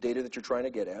data that you're trying to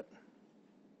get at.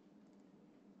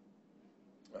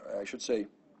 I should say,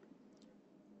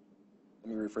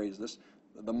 let me rephrase this.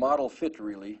 The model fit,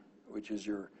 really, which is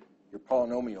your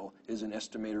polynomial, is an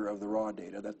estimator of the raw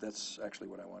data. That's actually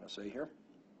what I want to say here.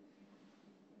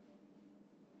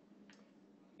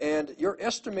 And your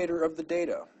estimator of the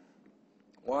data,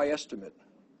 Y estimate,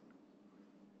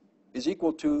 is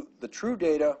equal to the true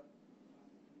data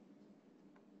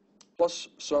plus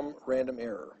some random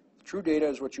error. The true data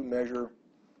is what you measure.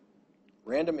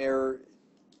 Random error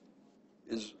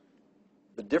is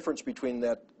the difference between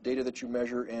that data that you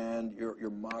measure and your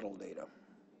model data.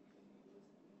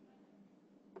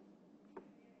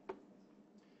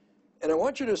 And I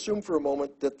want you to assume for a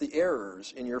moment that the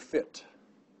errors in your fit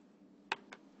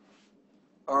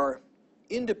are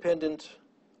independent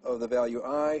of the value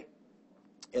I,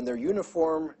 and they're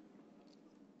uniform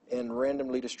and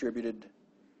randomly distributed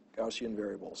Gaussian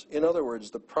variables. In other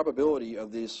words, the probability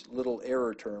of this little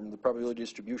error term, the probability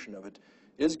distribution of it,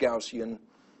 is Gaussian,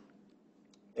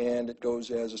 and it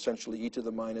goes as essentially e to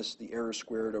the minus the error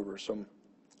squared over some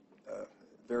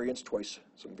variance twice,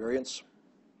 some variance.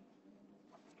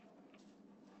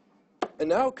 And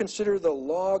now consider the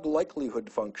log likelihood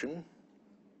function,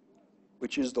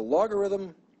 which is the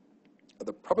logarithm of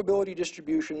the probability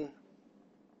distribution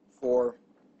for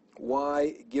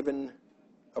y given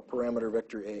a parameter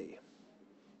vector A.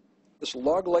 This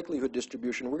log likelihood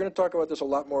distribution, we're going to talk about this a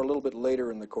lot more a little bit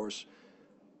later in the course,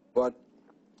 but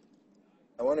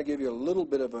I want to give you a little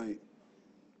bit of a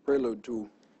prelude to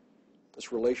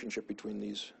this relationship between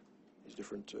these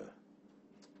different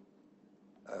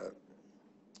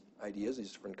ideas,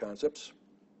 these different concepts.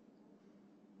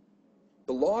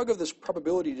 The log of this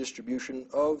probability distribution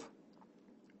of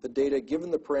the data given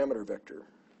the parameter vector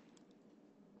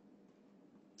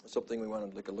is something we want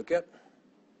to take a look at.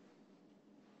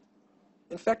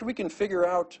 In fact, we can figure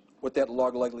out what that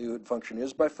log likelihood function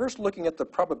is by first looking at the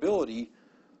probability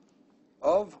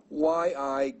of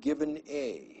yi given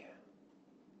A.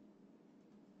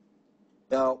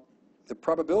 Now, the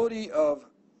probability of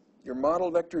your model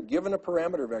vector given a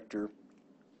parameter vector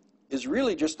is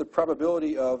really just the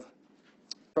probability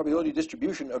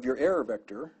distribution of your error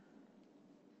vector.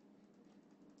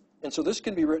 And so this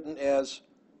can be written as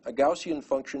a Gaussian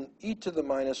function e to the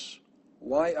minus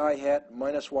yi hat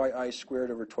minus yi squared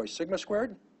over twice sigma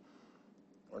squared.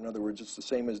 Or in other words, it's the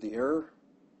same as the error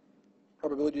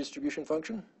probability distribution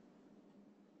function.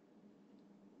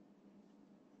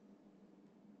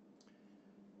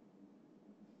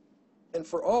 And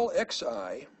for all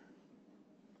xi,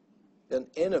 then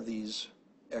n of these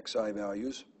xi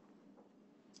values,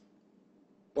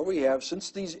 what we have, since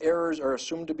these errors are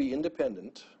assumed to be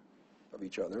independent of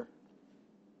each other,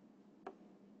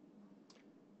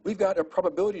 we've got a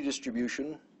probability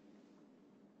distribution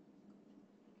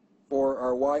for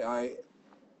our yi,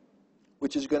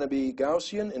 which is going to be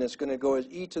Gaussian, and it's going to go as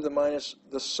e to the minus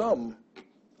the sum,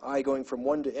 I going from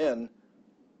 1 to n,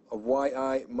 of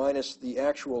yi minus the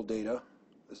actual data,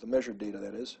 as the measured data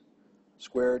that is,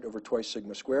 squared over twice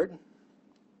sigma squared.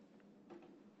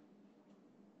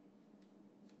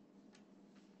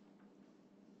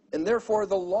 And therefore,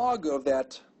 the log of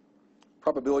that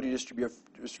probability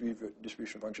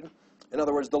distribution function, in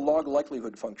other words, the log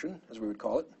likelihood function, as we would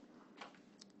call it,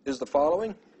 is the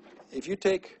following. If you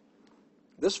take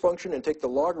this function and take the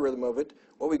logarithm of it,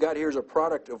 what we got here is a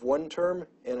product of one term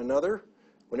and another.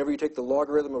 Whenever you take the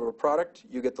logarithm of a product,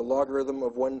 you get the logarithm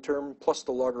of one term plus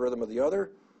the logarithm of the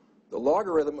other. The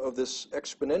logarithm of this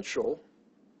exponential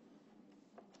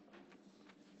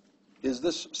is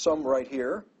this sum right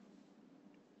here.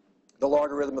 The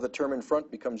logarithm of the term in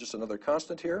front becomes just another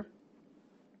constant here.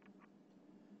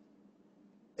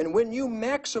 And when you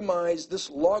maximize this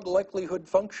log likelihood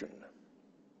function,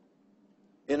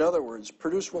 in other words,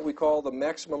 produce what we call the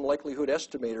maximum likelihood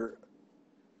estimator,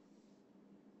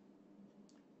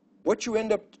 what you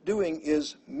end up doing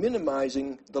is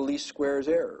minimizing the least squares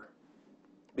error.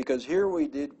 Because here we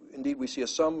see a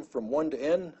sum from 1 to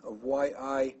n of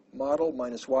yi model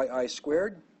minus yi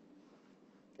squared.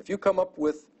 If you come up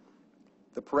with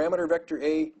the parameter vector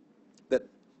a that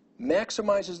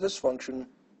maximizes this function,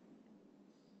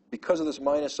 because of this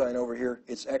minus sign over here,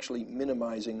 it's actually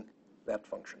minimizing that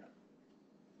function.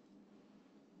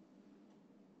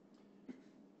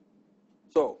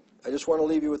 So I just want to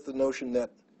leave you with the notion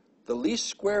that the least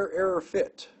square error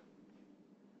fit,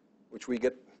 which we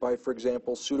get by, for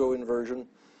example, pseudo-inversion,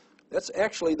 that's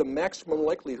actually the maximum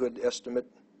likelihood estimate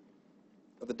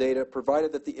of the data,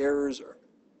 provided that the errors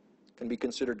can be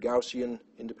considered Gaussian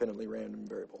independently random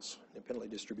variables, independently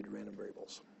distributed random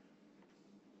variables.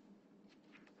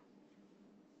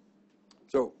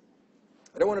 So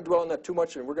I don't want to dwell on that too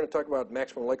much, and we're going to talk about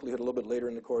maximum likelihood a little bit later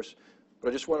in the course, but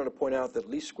I just wanted to point out that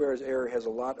least squares error has a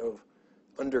lot of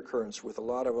undercurrents with a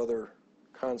lot of other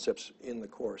concepts in the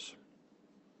course.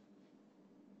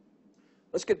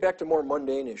 Let's get back to more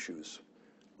mundane issues.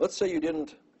 Let's say you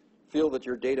didn't feel that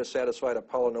your data satisfied a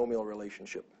polynomial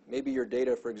relationship. Maybe your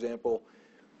data, for example,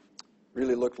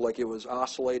 really looked like it was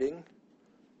oscillating,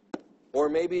 or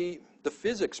maybe the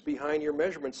physics behind your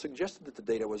measurements suggested that the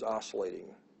data was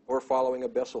oscillating or following a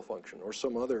Bessel function or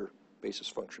some other basis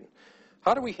function.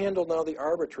 How do we handle now the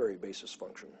arbitrary basis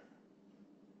function?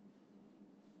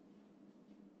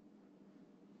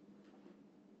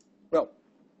 Well,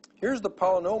 here's the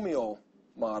polynomial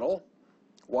model.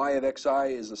 Y of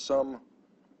xi is the sum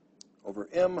over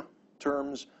m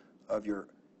terms of your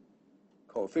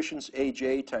coefficients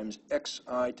aj times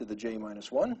xi to the j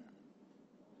minus 1.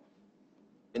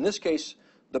 In this case,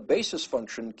 the basis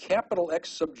function, capital X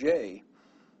sub j,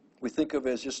 we think of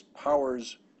as just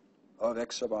powers of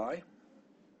x sub I.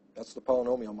 That's the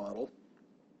polynomial model.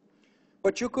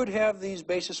 But you could have these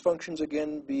basis functions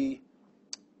again be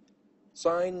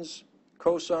sines,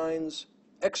 cosines,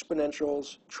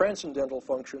 exponentials, transcendental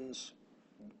functions,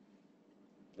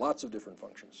 lots of different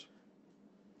functions.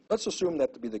 Let's assume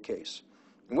that to be the case.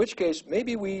 In which case,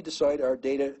 maybe we decide our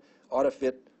data ought to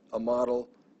fit a model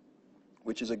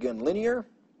which is again linear,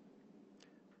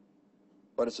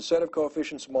 but it's a set of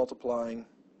coefficients multiplying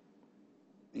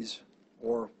these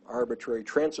more arbitrary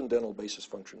transcendental basis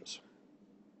functions.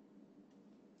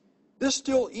 This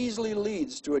still easily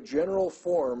leads to a general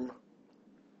form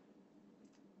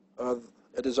of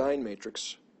a design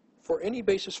matrix for any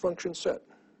basis function set.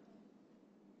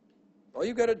 All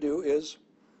you've got to do is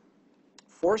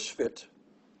force fit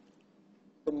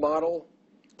the model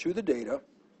to the data,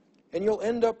 and you'll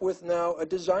end up with now a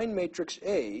design matrix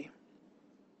A,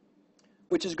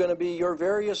 which is going to be your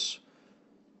various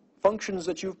functions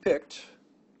that you've picked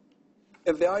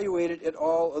evaluated at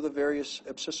all of the various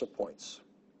abscissa points.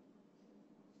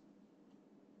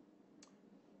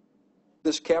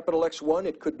 This capital X1,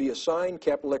 it could be a sine,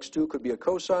 capital X2 could be a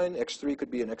cosine, X3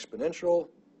 could be an exponential,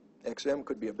 XM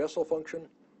could be a Bessel function.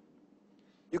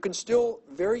 You can still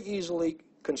very easily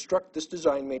construct this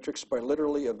design matrix by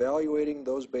literally evaluating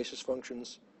those basis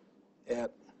functions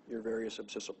at your various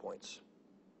abscissa points.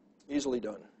 Easily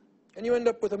done. And you end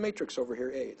up with a matrix over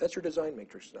here, A. That's your design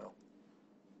matrix now.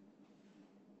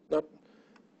 Not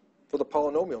for the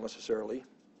polynomial necessarily,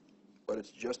 but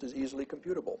it's just as easily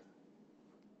computable.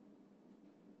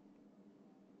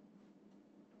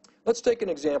 Let's take an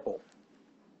example.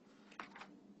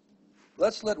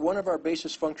 Let's let one of our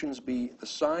basis functions be the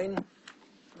sine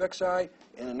of xi,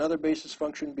 and another basis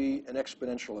function be an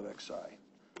exponential of xi.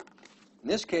 In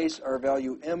this case, our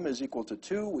value m is equal to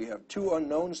 2. We have two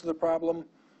unknowns to the problem.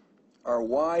 Our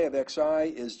y of xi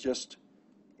is just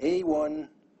a1,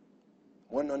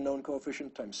 one unknown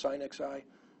coefficient, times sine xi,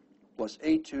 plus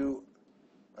a2,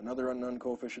 another unknown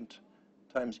coefficient,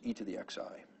 times e to the xi.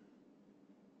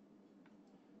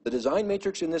 The design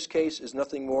matrix in this case is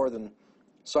nothing more than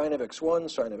sine of x1,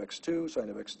 sine of x2, sine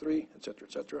of x3, etc.,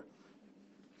 etc.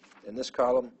 In this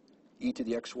column, e to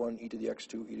the x1, e to the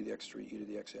x2, e to the x3, e to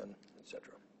the xn, etc.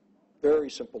 Very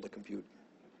simple to compute.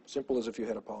 Simple as if you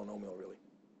had a polynomial, really.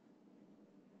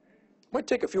 Might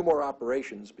take a few more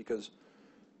operations because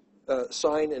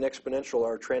sine and exponential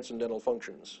are transcendental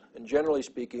functions. And generally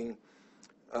speaking,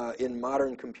 in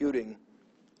modern computing,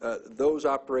 those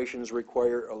operations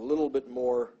require a little bit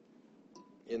more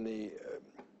in the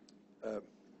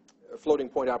floating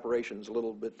point operations, a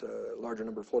little bit larger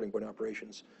number of floating point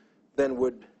operations than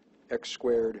would x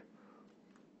squared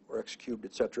or x cubed,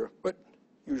 etc., but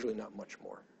usually not much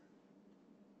more.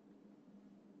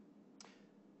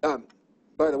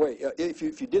 By the way, if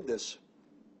you did this,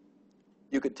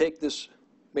 you could take this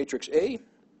matrix A. I'm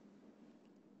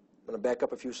going to back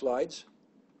up a few slides.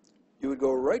 You would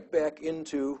go right back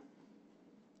into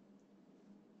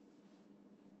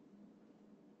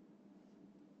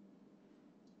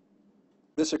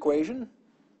this equation.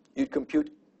 You'd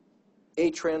compute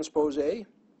A transpose A.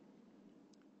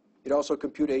 You'd also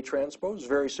compute A transpose,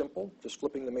 very simple, just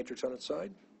flipping the matrix on its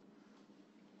side.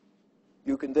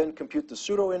 You can then compute the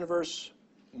pseudo-inverse,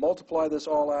 multiply this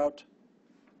all out,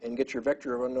 and get your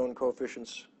vector of unknown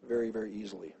coefficients very, very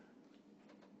easily.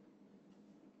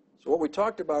 So what we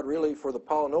talked about really for the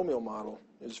polynomial model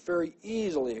is very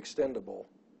easily extendable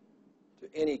to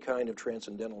any kind of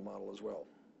transcendental model as well.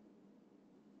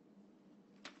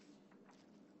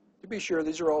 To be sure,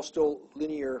 these are all still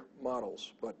linear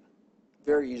models, but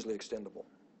very easily extendable.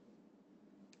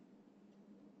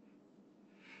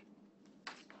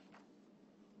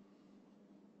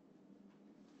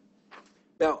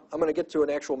 Now, I'm going to get to an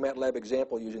actual MATLAB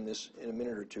example using this in a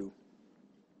minute or two.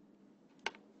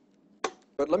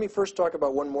 But let me first talk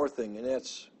about one more thing, and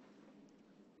that's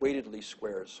weighted least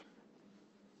squares.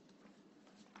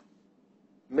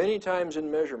 Many times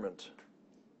in measurement,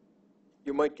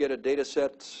 you might get a data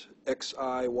set xi,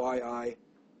 yi,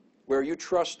 where you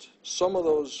trust some of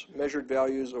those measured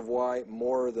values of y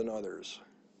more than others.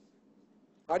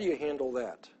 How do you handle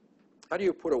that? How do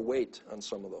you put a weight on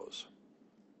some of those?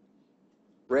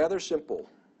 Rather simple.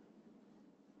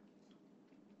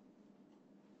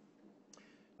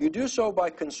 You do so by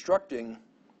constructing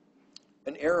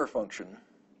an error function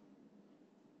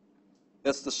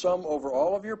that's the sum over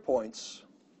all of your points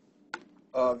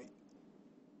of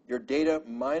your data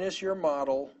minus your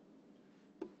model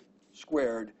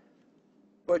squared,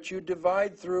 but you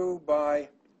divide through by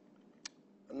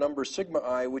a number sigma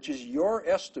I, which is your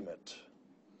estimate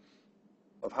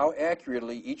of how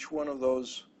accurately each one of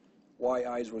those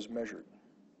yi's was measured.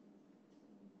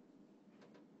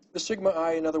 The sigma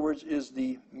I, in other words, is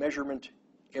the measurement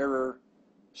error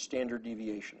standard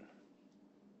deviation.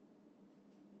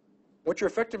 What you're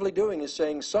effectively doing is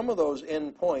saying some of those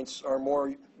n points are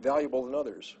more valuable than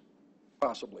others,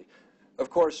 possibly. Of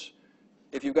course,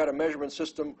 if you've got a measurement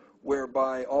system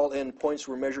whereby all n points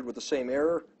were measured with the same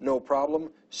error, no problem.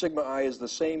 Sigma I is the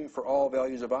same for all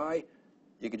values of I.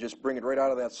 You could just bring it right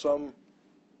out of that sum,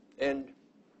 and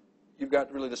you've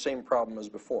got really the same problem as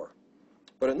before.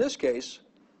 But in this case,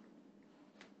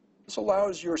 this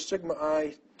allows your sigma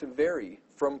I to vary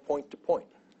from point to point.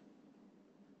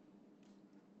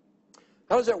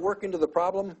 How does that work into the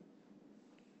problem?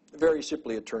 Very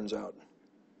simply, it turns out.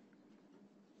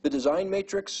 The design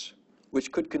matrix,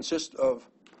 which could consist of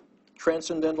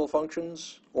transcendental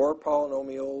functions or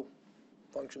polynomial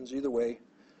functions, either way,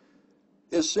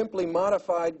 is simply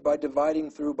modified by dividing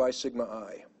through by sigma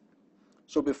I.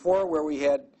 So before, where we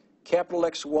had capital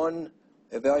X1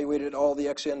 evaluated all the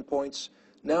xn points,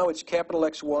 now it's capital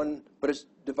X1, but it's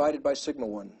divided by sigma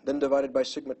 1, then divided by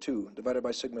sigma 2, divided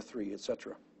by sigma 3,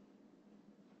 etc.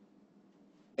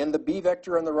 And the b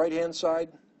vector on the right-hand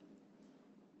side,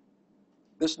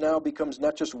 this now becomes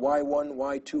not just y1,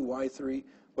 y2, y3,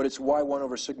 but it's y1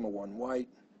 over sigma 1, y2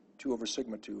 over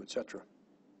sigma 2, etc.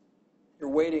 You're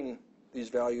weighting these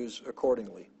values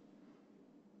accordingly.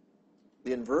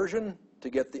 The inversion to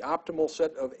get the optimal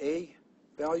set of A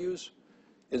values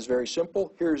is very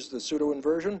simple. Here's the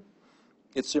pseudo-inversion.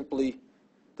 It's simply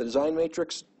the design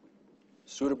matrix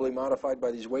suitably modified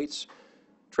by these weights,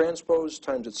 transpose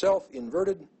times itself,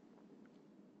 inverted,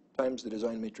 times the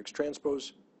design matrix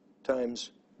transpose,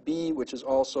 times B, which is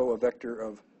also a vector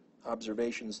of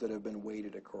observations that have been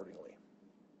weighted accordingly.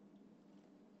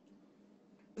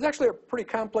 It's actually a pretty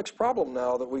complex problem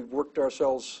now that we've worked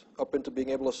ourselves up into being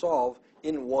able to solve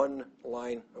in one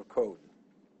line of code.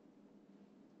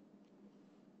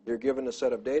 You're given a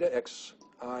set of data, xi,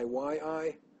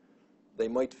 yi. They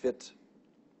might fit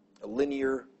a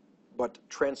linear but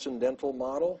transcendental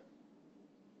model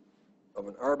of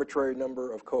an arbitrary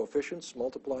number of coefficients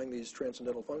multiplying these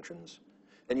transcendental functions.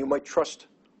 And you might trust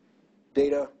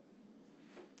data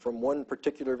from one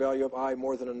particular value of I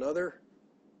more than another,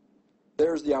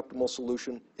 there's the optimal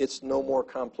solution. It's no more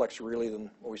complex really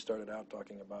than what we started out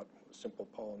talking about, simple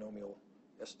polynomial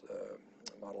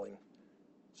modeling,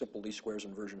 simple least squares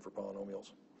inversion for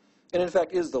polynomials. And in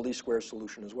fact is the least squares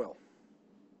solution as well.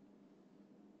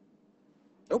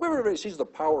 I hope everybody sees the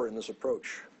power in this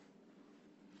approach.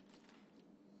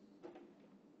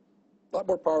 A lot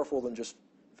more powerful than just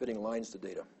fitting lines to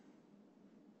data.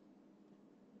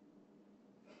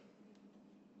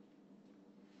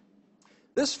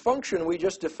 This function we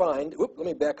just defined, let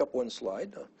me back up one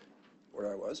slide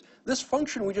where I was. This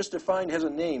function we just defined has a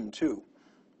name too.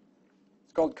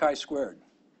 It's called chi-squared.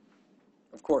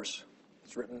 Of course,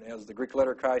 it's written as the Greek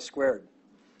letter chi-squared.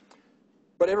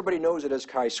 But everybody knows it as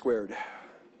chi-squared.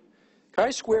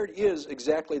 Chi-squared is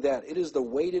exactly that. It is the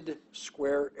weighted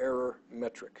square error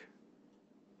metric.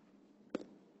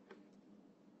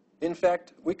 In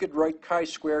fact, we could write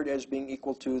chi-squared as being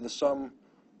equal to the sum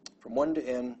from 1 to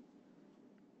n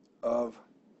of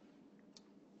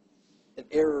an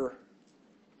error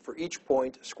for each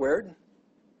point squared.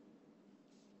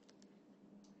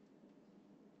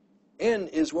 N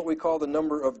is what we call the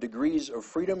number of degrees of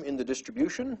freedom in the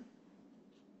distribution.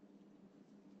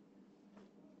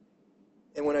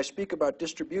 And when I speak about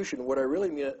distribution, what I really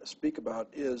mean to speak about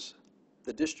is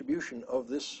the distribution of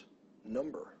this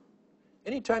number.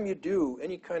 Anytime you do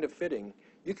any kind of fitting,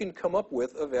 you can come up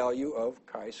with a value of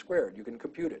chi-squared. You can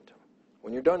compute it.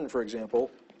 When you're done, for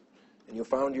example, and you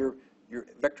found your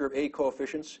vector of A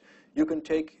coefficients, you can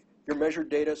take your measured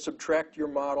data, subtract your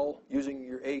model using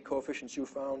your A coefficients you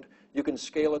found. You can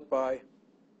scale it by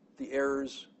the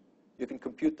errors. You can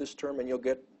compute this term, and you'll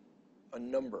get a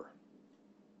number.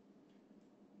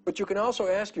 But you can also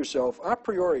ask yourself, a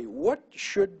priori, what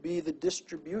should be the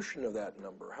distribution of that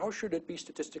number? How should it be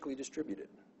statistically distributed?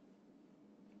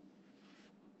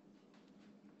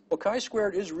 Well,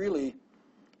 chi-squared is really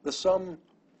the sum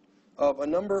of a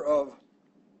number of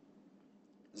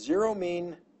zero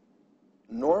mean,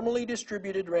 normally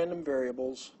distributed random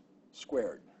variables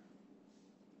squared.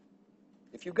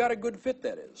 If you've got a good fit,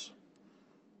 that is.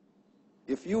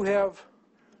 If you have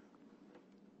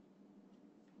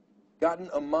gotten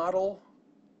a model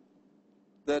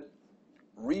that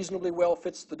reasonably well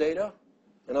fits the data,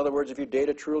 in other words, if your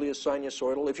data truly is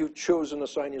sinusoidal, if you've chosen a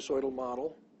sinusoidal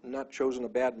model, not chosen a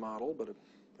bad model, but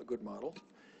a good model,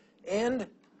 and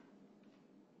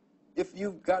if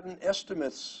you've gotten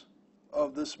estimates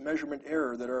of this measurement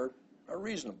error that are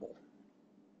reasonable,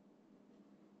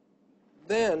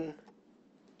 then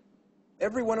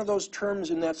every one of those terms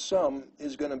in that sum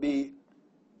is going to be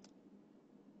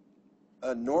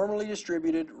a normally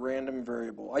distributed random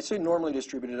variable. I say normally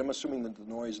distributed, I'm assuming that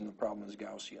the noise in the problem is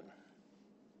Gaussian.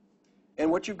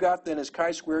 And what you've got then is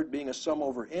chi-squared being a sum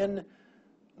over n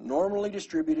normally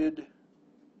distributed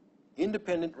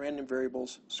independent random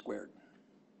variables squared.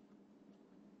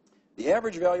 The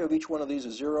average value of each one of these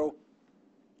is 0,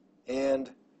 and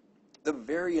the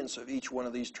variance of each one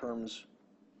of these terms,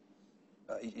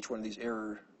 each one of these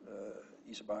error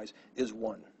E sub i's, is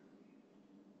 1.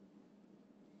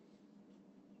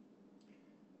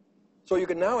 So you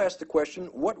can now ask the question,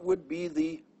 what would be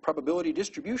the probability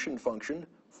distribution function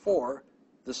for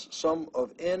this sum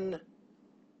of n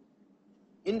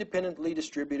independently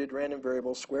distributed random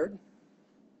variables squared?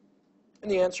 And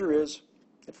the answer is,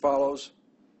 it follows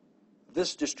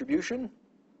this distribution.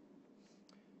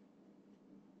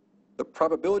 The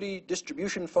probability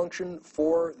distribution function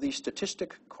for the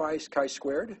statistic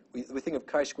chi-squared, we think of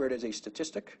chi-squared as a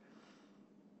statistic,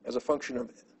 as a function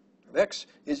of x,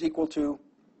 is equal to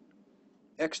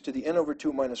x to the n over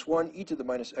 2 minus 1, e to the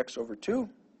minus x over 2.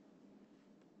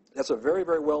 That's a very,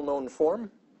 very well-known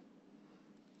form.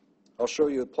 I'll show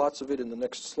you plots of it in the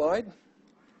next slide.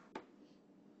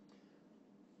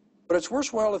 But it's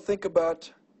worthwhile to think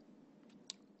about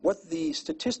what the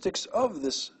statistics of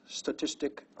this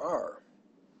statistic are.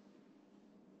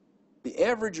 The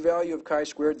average value of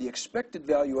chi-squared, the expected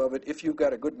value of it, if you've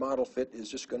got a good model fit, is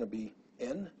just going to be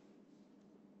n.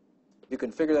 You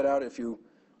can figure that out if you,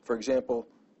 for example,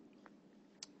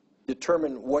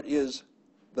 determine what is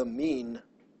the mean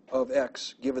of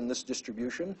x given this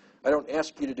distribution. I don't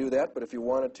ask you to do that, but if you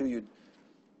wanted to, you'd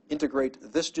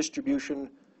integrate this distribution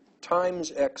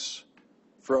times x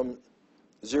from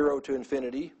 0 to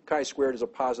infinity. Chi-squared is a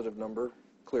positive number,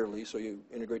 clearly, so you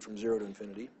integrate from 0 to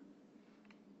infinity.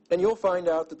 And you'll find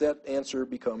out that that answer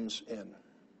becomes n.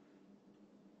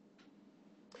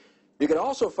 You can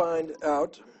also find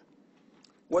out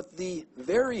what the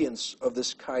variance of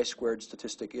this chi-squared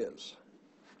statistic is.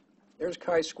 There's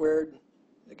chi-squared.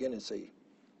 Again,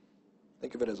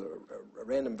 think of it as a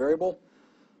random variable.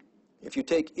 If you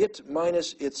take it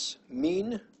minus its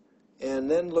mean, and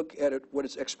then look at it, what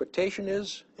its expectation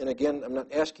is, and again, I'm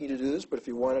not asking you to do this, but if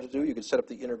you wanted to do, you could set up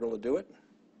the integral to do it.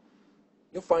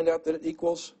 You'll find out that it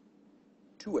equals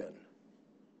 2n.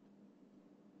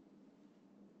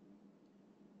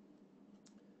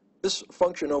 This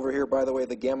function over here, by the way,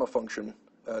 the gamma function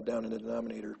down in the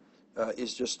denominator,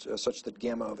 is just such that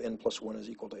gamma of n plus 1 is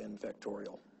equal to n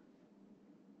factorial.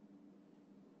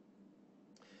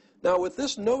 Now, with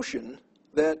this notion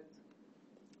that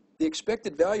the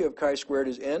expected value of chi-squared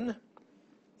is n,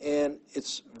 and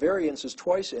its variance is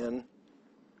twice n,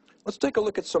 let's take a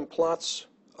look at some plots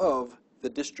of the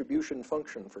distribution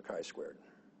function for chi-squared.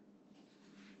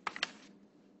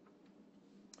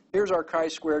 Here's our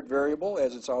chi-squared variable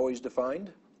as it's always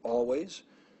defined, always,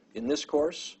 in this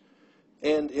course,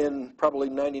 and in probably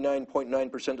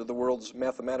 99.9% of the world's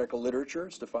mathematical literature,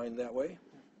 it's defined that way.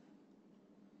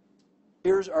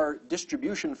 Here's our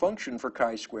distribution function for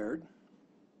chi-squared,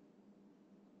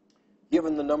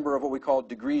 given the number of what we call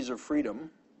degrees of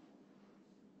freedom.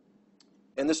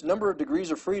 And this number of degrees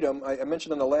of freedom, I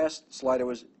mentioned on the last slide it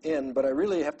was n, but I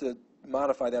really have to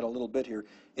modify that a little bit here.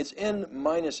 It's n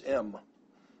minus m,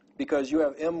 because you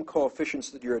have m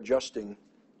coefficients that you're adjusting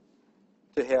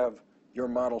to have your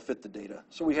model fit the data.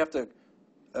 So we have to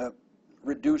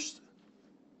reduce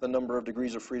the number of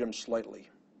degrees of freedom slightly.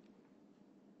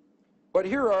 But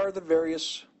here are the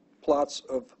various plots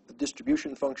of the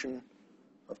distribution function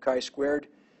of chi-squared,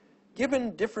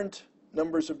 given different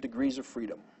numbers of degrees of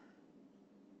freedom.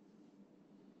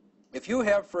 If you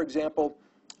have, for example,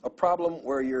 a problem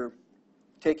where you're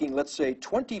taking, let's say,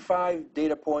 25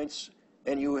 data points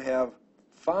and you have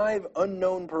 5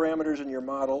 unknown parameters in your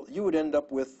model, you would end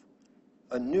up with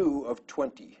a nu of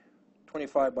 20.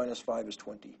 25 minus 5 is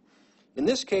 20. In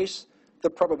this case, the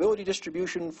probability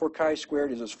distribution for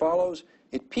chi-squared is as follows.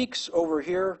 It peaks over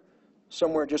here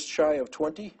somewhere just shy of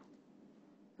 20.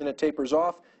 And it tapers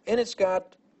off, and it's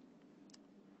got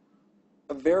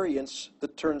a variance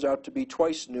that turns out to be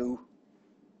twice nu.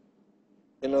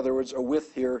 In other words, a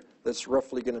width here that's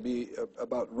roughly going to be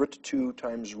about root 2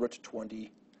 times root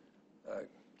 20,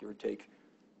 give or take.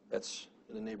 That's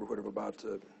in the neighborhood of about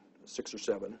 6 or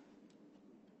 7.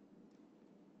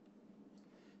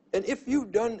 And if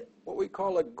you've done what we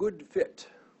call a good fit,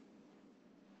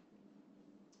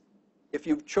 if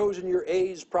you've chosen your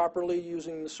A's properly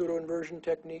using the pseudo-inversion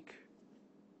technique,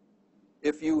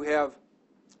 if you have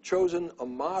chosen a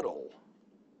model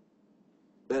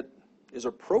that is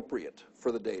appropriate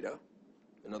for the data,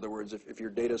 in other words, if your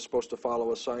data is supposed to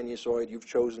follow a sinusoid, you've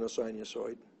chosen a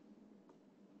sinusoid,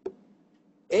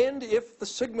 and if the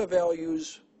sigma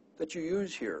values that you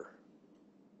use here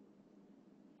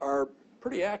are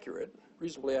pretty accurate,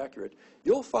 reasonably accurate,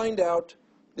 you'll find out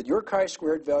that your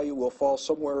chi-squared value will fall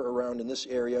somewhere around in this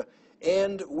area,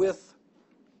 and with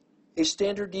a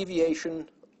standard deviation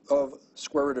of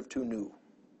square root of 2 nu.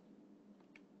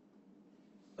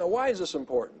 Now, why is this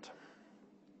important?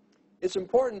 It's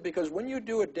important because when you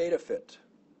do a data fit,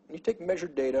 when you take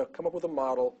measured data, come up with a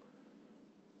model,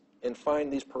 and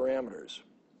find these parameters,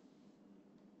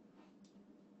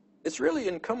 it's really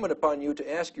incumbent upon you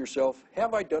to ask yourself,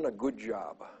 have I done a good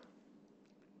job?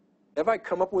 Have I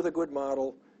come up with a good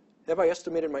model? Have I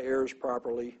estimated my errors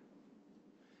properly?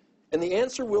 And the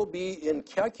answer will be in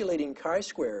calculating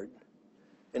chi-squared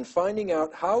and finding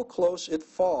out how close it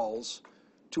falls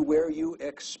to where you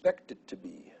expect it to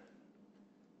be.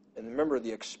 And remember,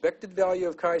 the expected value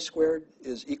of chi-squared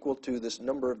is equal to this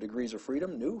number of degrees of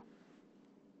freedom, nu.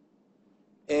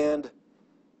 And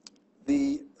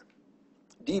the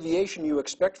deviation you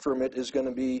expect from it is going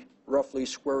to be roughly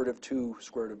square root of 2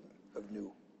 square root of nu.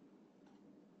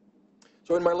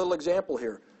 So in my little example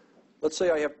here, let's say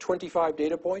I have 25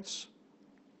 data points,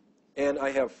 and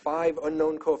I have 5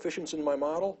 unknown coefficients in my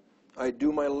model. I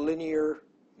do my linear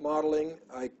modeling.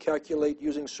 I calculate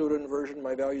using pseudo-inversion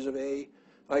my values of A.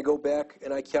 I go back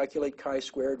and I calculate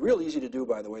chi-squared. Real easy to do,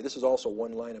 by the way. This is also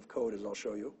one line of code, as I'll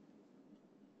show you.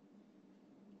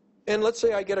 And let's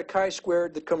say I get a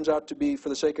chi-squared that comes out to be, for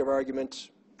the sake of argument,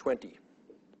 20.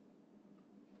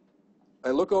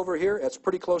 I look over here. That's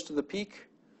pretty close to the peak.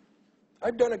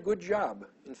 I've done a good job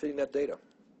in fitting that data.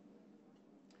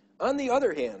 On the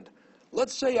other hand,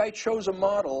 let's say I chose a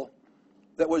model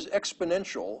that was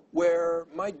exponential, where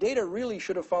my data really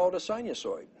should have followed a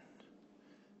sinusoid.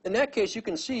 In that case, you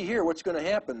can see here what's going to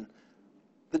happen.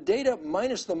 The data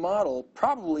minus the model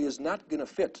probably is not going to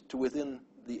fit to within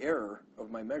the error of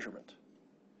my measurement.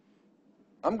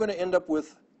 I'm going to end up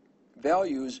with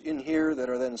values in here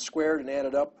that are then squared and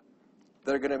added up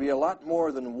that are going to be a lot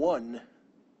more than 1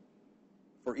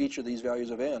 for each of these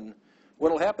values of n,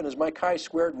 what will happen is my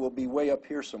chi-squared will be way up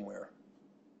here somewhere.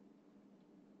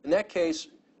 In that case,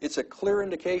 it's a clear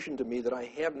indication to me that I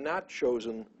have not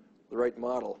chosen the right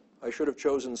model. I should have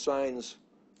chosen sines,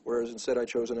 whereas instead I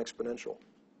chose an exponential.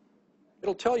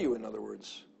 It'll tell you, in other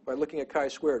words, by looking at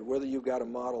chi-squared, whether you've got a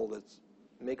model that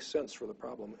makes sense for the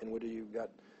problem and whether you've got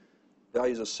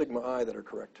values of sigma I that are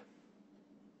correct.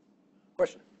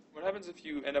 Question? What happens if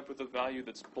you end up with a value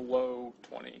that's below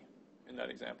 20 in that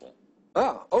example?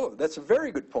 Oh, that's a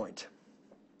very good point.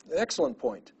 Excellent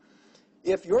point.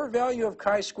 If your value of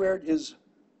chi-squared is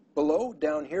below,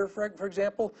 down here, for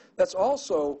example, that's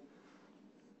also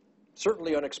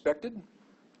certainly unexpected.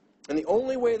 And the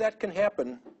only way that can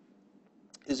happen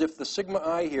is if the sigma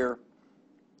I here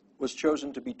was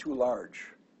chosen to be too large.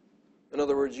 In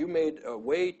other words, you made a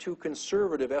way too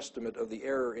conservative estimate of the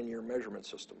error in your measurement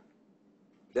system.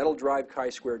 That'll drive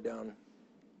chi-squared down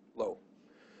low.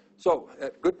 So,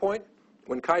 good point.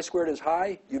 When chi-squared is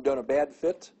high, you've done a bad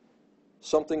fit.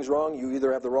 Something's wrong. You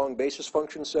either have the wrong basis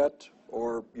function set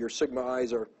or your sigma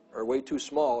i's are way too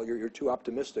small. You're too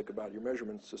optimistic about your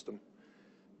measurement system.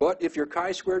 But if your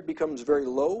chi-squared becomes very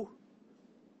low,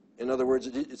 in other words,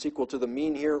 it's equal to the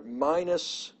mean here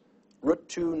minus root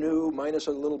 2 nu minus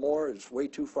a little more, it's way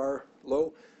too far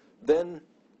low, then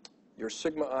your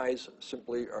sigma i's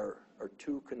simply are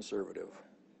too conservative.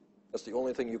 That's the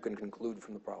only thing you can conclude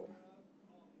from the problem.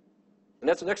 And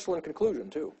that's an excellent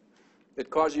conclusion, too. It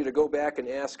causes you to go back and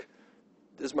ask,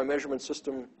 does my measurement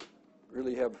system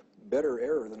really have better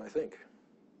error than I think?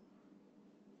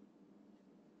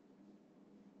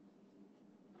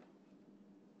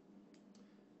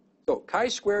 So,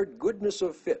 chi-squared goodness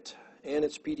of fit and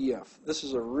its PDF. This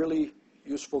is a really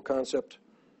useful concept.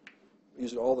 We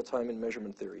use it all the time in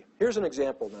measurement theory. Here's an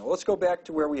example now. Let's go back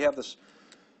to where we have this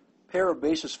pair of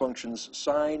basis functions,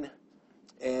 sine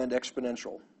and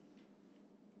exponential.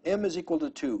 M is equal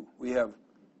to 2. We have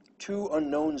two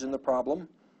unknowns in the problem.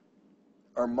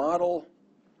 Our model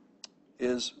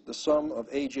is the sum of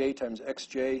aj times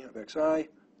xj of xi.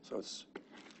 So it's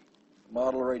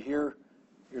model right here.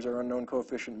 Here's our unknown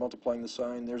coefficient multiplying the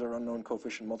sine. There's our unknown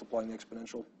coefficient multiplying the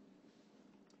exponential.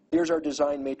 Here's our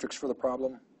design matrix for the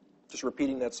problem. Just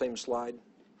repeating that same slide.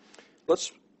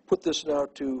 Let's put this now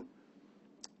to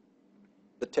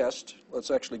the test.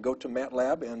 Let's actually go to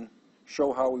MATLAB and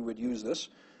show how we would use this.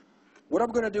 What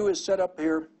I'm going to do is set up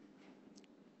here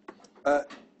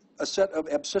a set of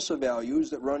abscissa values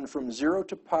that run from 0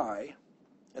 to pi,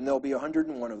 and there'll be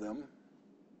 101 of them.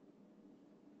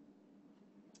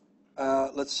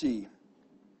 Let's see.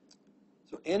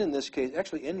 So n in this case,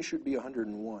 actually n should be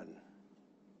 101.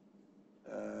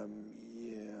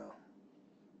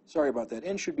 Sorry about that.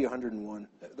 N should be 101.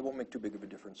 That won't make too big of a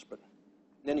difference. But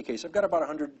in any case, I've got about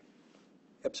 100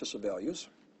 abscissa values.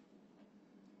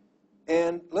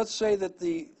 And let's say that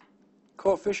the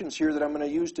coefficients here that I'm going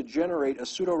to use to generate a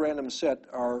pseudo-random set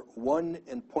are 1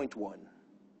 and 0.1.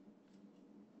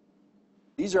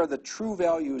 These are the true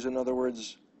values, in other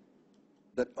words,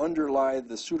 that underlie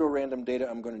the pseudo-random data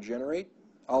I'm going to generate.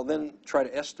 I'll then try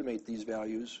to estimate these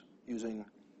values using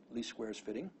least squares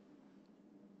fitting.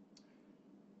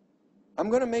 I'm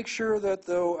going to make sure that,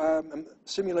 though I'm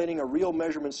simulating a real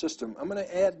measurement system, I'm going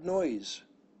to add noise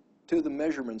to the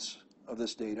measurements of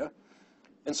this data.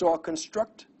 And so I'll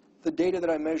construct the data that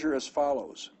I measure as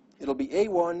follows. It'll be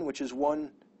A1, which is 1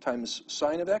 times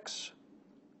sine of x.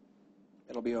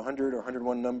 It'll be 100 or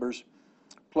 101 numbers,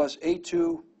 plus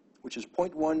A2, which is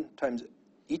 0.1 times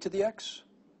e to the x,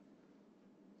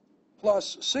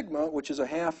 plus sigma, which is a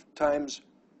half times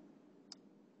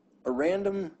a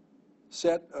random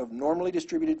set of normally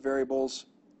distributed variables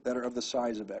that are of the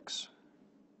size of x.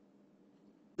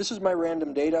 This is my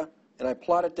random data, and I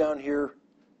plot it down here.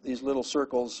 These little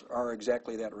circles are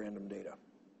exactly that random data.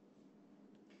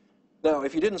 Now,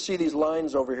 if you didn't see these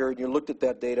lines over here and you looked at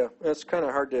that data, it's kind of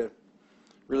hard to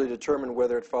really determine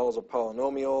whether it follows a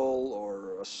polynomial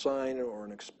or a sine or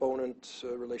an exponent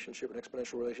relationship, an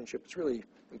exponential relationship. It's really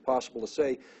impossible to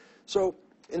say. So,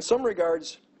 in some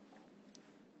regards,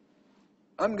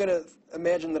 I'm going to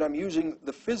imagine that I'm using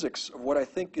the physics of what I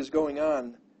think is going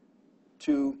on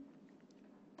to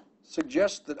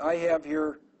suggest that I have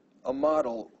here a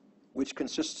model which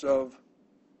consists of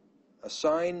a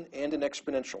sine and an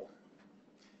exponential.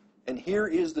 And here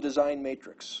is the design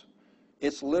matrix.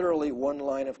 It's literally one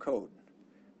line of code.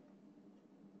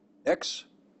 X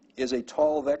is a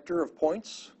tall vector of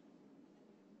points.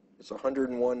 It's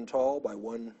 101 tall by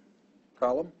one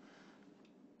column.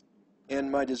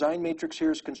 And my design matrix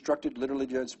here is constructed literally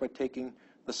just by taking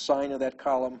the sine of that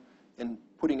column and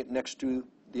putting it next to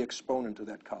the exponent of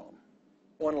that column.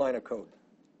 One line of code.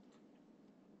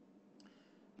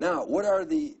 Now, what are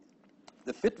the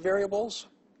fit variables?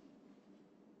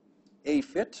 A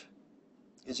fit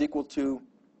is equal to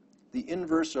the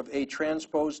inverse of A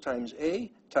transpose times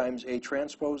A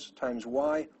transpose times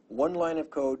Y. One line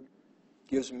of code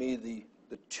gives me the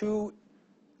two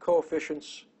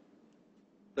coefficients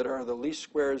that are the least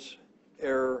squares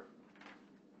error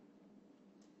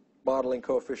modeling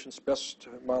coefficients, best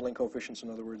modeling coefficients,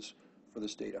 in other words, for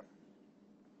this data.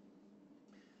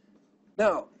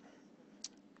 Now,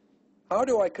 how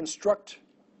do I construct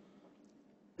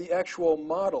the actual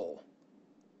model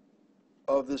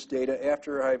of this data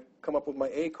after I've come up with my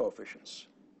A coefficients?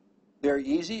 Very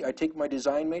easy. I take my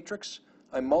design matrix,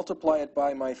 I multiply it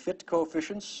by my fit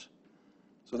coefficients.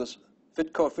 So this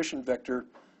fit coefficient vector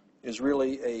is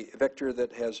really a vector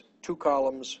that has two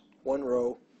columns, one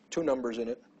row, two numbers in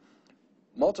it.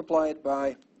 Multiply it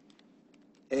by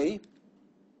A,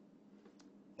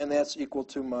 and that's equal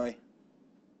to my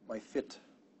fit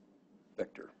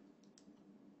vector.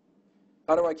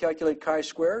 How do I calculate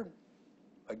chi-squared?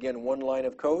 Again, one line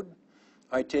of code.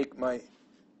 I take my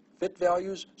fit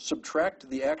values, subtract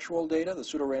the actual data, the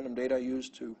pseudorandom data I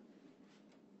used to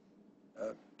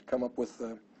come up with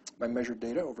my measured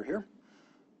data over here.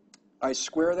 I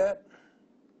square that,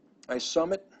 I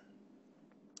sum it,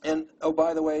 and oh,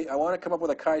 by the way, I want to come up with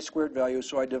a chi-squared value,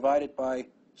 so I divide it by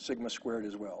sigma squared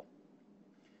as well.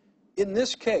 In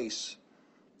this case,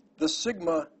 the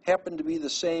sigma happened to be the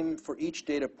same for each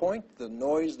data point. The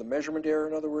noise, the measurement error,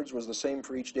 in other words, was the same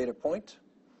for each data point.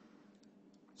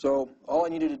 So all I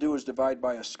needed to do was divide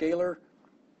by a scalar.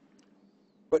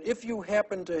 But if you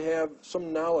happen to have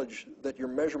some knowledge that your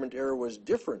measurement error was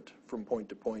different from point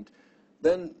to point,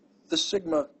 then the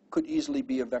sigma could easily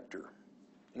be a vector,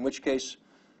 in which case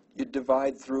you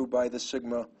divide through by the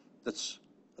sigma that's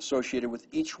associated with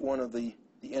each one of the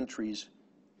entries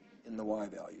in the y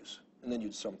values, and then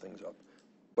you'd sum things up.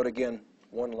 But again,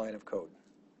 one line of code.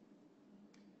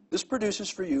 This produces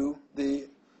for you the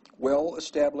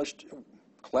well-established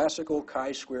classical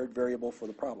chi-squared variable for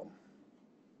the problem.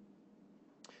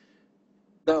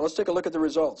 Now let's take a look at the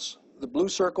results. The blue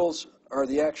circles are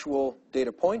the actual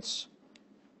data points.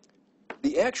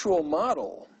 The actual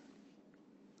model,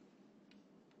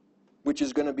 which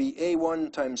is going to be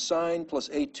A1 times sine plus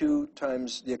A2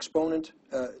 times the exponent,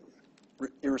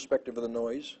 irrespective of the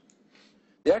noise.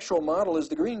 The actual model is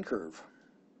the green curve.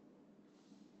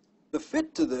 The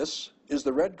fit to this is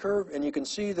the red curve, and you can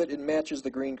see that it matches the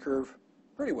green curve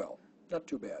pretty well. Not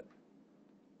too bad.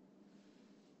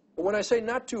 But when I say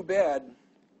not too bad,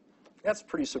 that's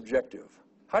pretty subjective.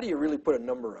 How do you really put a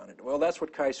number on it? Well, that's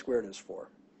what chi-squared is for.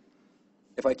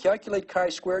 If I calculate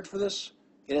chi-squared for this,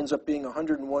 it ends up being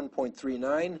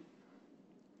 101.39,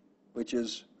 which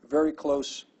is very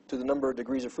close to the number of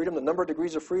degrees of freedom. The number of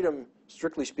degrees of freedom,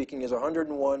 strictly speaking, is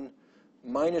 101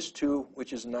 minus 2,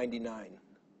 which is 99.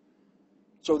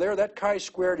 So there, that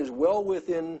chi-squared is well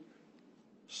within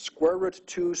square root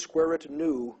 2 square root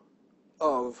nu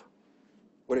of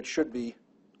what it should be,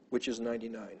 which is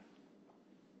 99.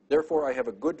 Therefore, I have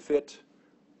a good fit.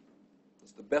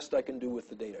 It's the best I can do with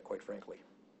the data, quite frankly.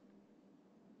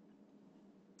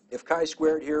 If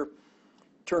chi-squared here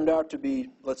turned out to be,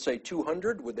 let's say,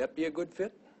 200, would that be a good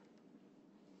fit?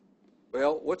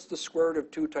 Well, what's the square root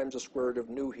of 2 times the square root of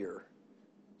nu here?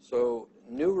 So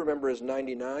nu, remember, is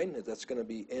 99. That's going to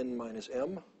be n minus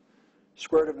m.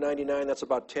 Square root of 99, that's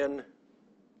about 10,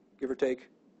 give or take.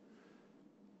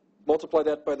 Multiply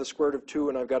that by the square root of 2,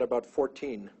 and I've got about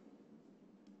 14.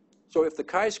 So if the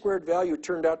chi-squared value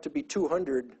turned out to be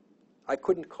 200, I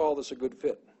couldn't call this a good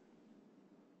fit.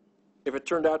 If it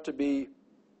turned out to be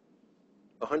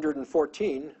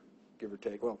 114, give or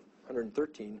take, well,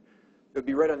 113, it would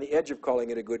be right on the edge of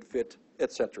calling it a good fit,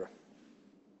 etc.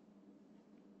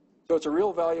 So it's a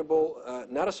real valuable,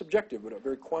 not a subjective, but a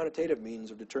very quantitative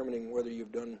means of determining whether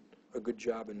you've done a good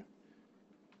job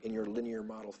in your linear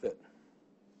model fit.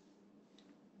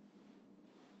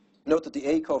 Note that the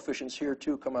A coefficients here,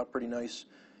 too, come out pretty nice.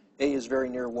 A is very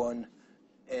near 1,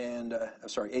 and,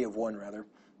 sorry, A of 1, rather.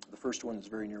 The first one is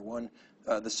very near 1.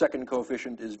 The second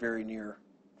coefficient is very near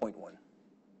 0.1.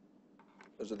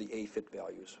 Those are the A fit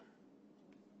values.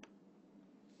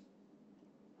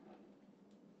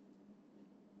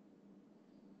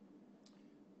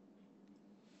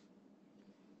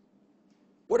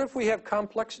 What if we have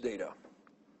complex data?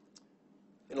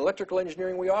 In electrical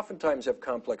engineering, we oftentimes have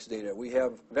complex data. We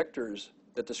have vectors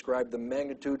that describe the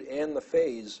magnitude and the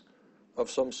phase of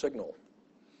some signal.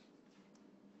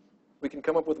 We can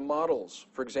come up with models.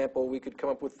 For example, we could come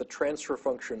up with the transfer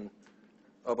function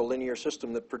of a linear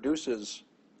system that produces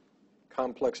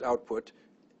complex output,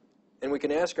 And we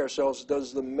can ask ourselves,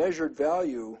 does the measured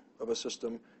value of a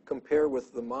system compare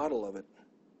with the model of it,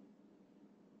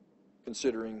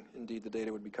 considering, indeed, the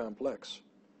data would be complex?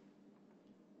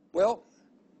 Well,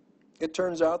 it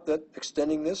turns out that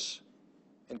extending this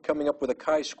and coming up with a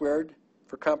chi-squared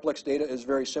for complex data is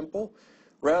very simple.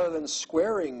 Rather than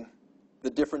squaring the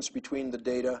difference between the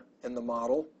data and the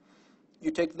model, you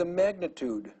take the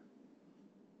magnitude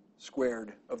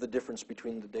squared of the difference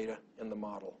between the data and the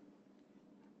model.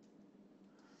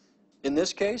 In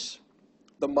this case,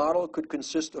 the model could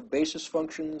consist of basis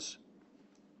functions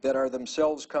that are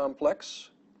themselves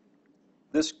complex.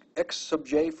 This x sub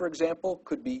j, for example,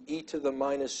 could be e to the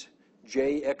minus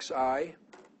jxi,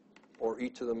 or e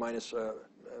to the minus,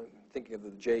 thinking of the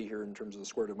j here in terms of the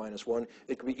square root of minus 1.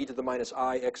 It could be e to the minus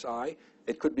ixi.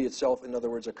 It could be itself, in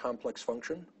other words, a complex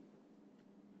function.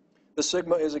 The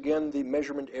sigma is, again, the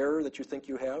measurement error that you think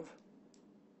you have.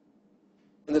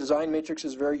 And the design matrix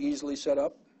is very easily set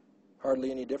up, hardly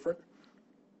any different.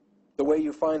 The way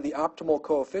you find the optimal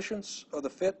coefficients of the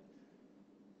fit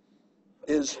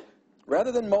is,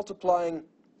 rather than multiplying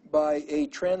by A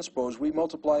transpose, we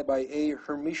multiply by A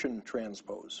Hermitian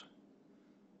transpose.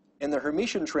 And the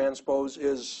Hermitian transpose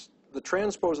is the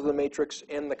transpose of the matrix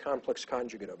and the complex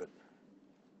conjugate of it.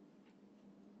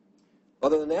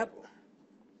 Other than that,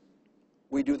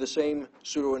 we do the same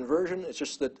pseudo-inversion. It's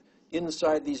just that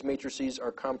inside these matrices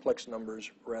are complex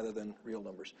numbers rather than real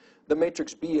numbers. The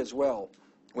matrix B as well,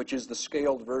 which is the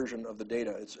scaled version of the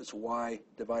data. It's y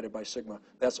divided by sigma.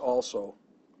 That's also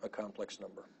a complex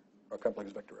number, or a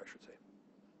complex vector, I should say.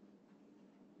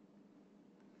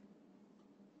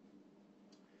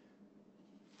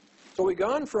 So we've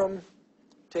gone from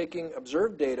taking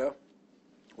observed data,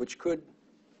 which could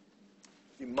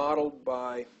be modeled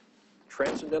by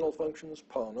transcendental functions,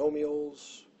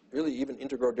 polynomials, really even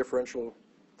integral differential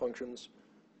functions,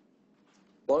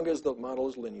 as long as the model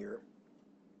is linear.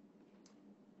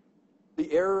 The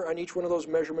error on each one of those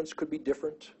measurements could be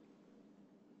different,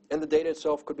 and the data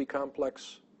itself could be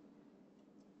complex,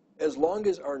 as long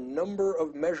as our number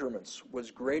of measurements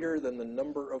was greater than the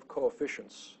number of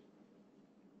coefficients.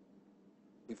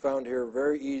 We found here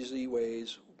very easy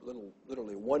ways,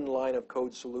 literally one line of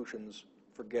code solutions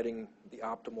for getting the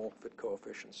optimal fit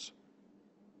coefficients.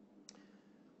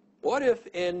 What if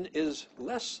n is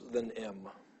less than m?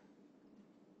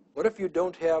 What if you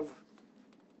don't have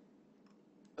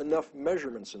enough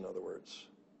measurements, in other words?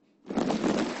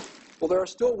 Well, there are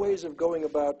still ways of going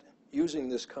about using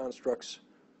these constructs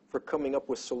for coming up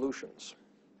with solutions.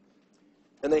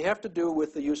 And they have to do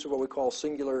with the use of what we call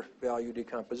singular value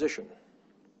decomposition.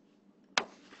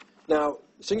 Now,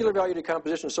 singular value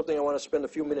decomposition is something I want to spend a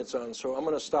few minutes on, so I'm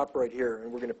going to stop right here,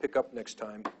 and we're going to pick up next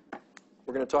time.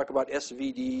 We're going to talk about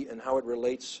SVD and how it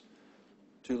relates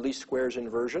to least squares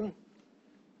inversion.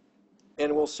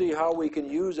 And we'll see how we can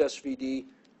use SVD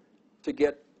to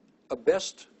get a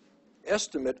best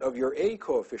estimate of your A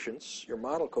coefficients, your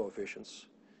model coefficients,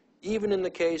 even in the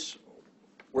case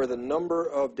where the number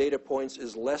of data points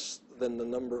is less than the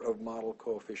number of model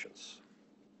coefficients.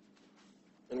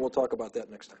 And we'll talk about that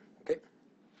next time.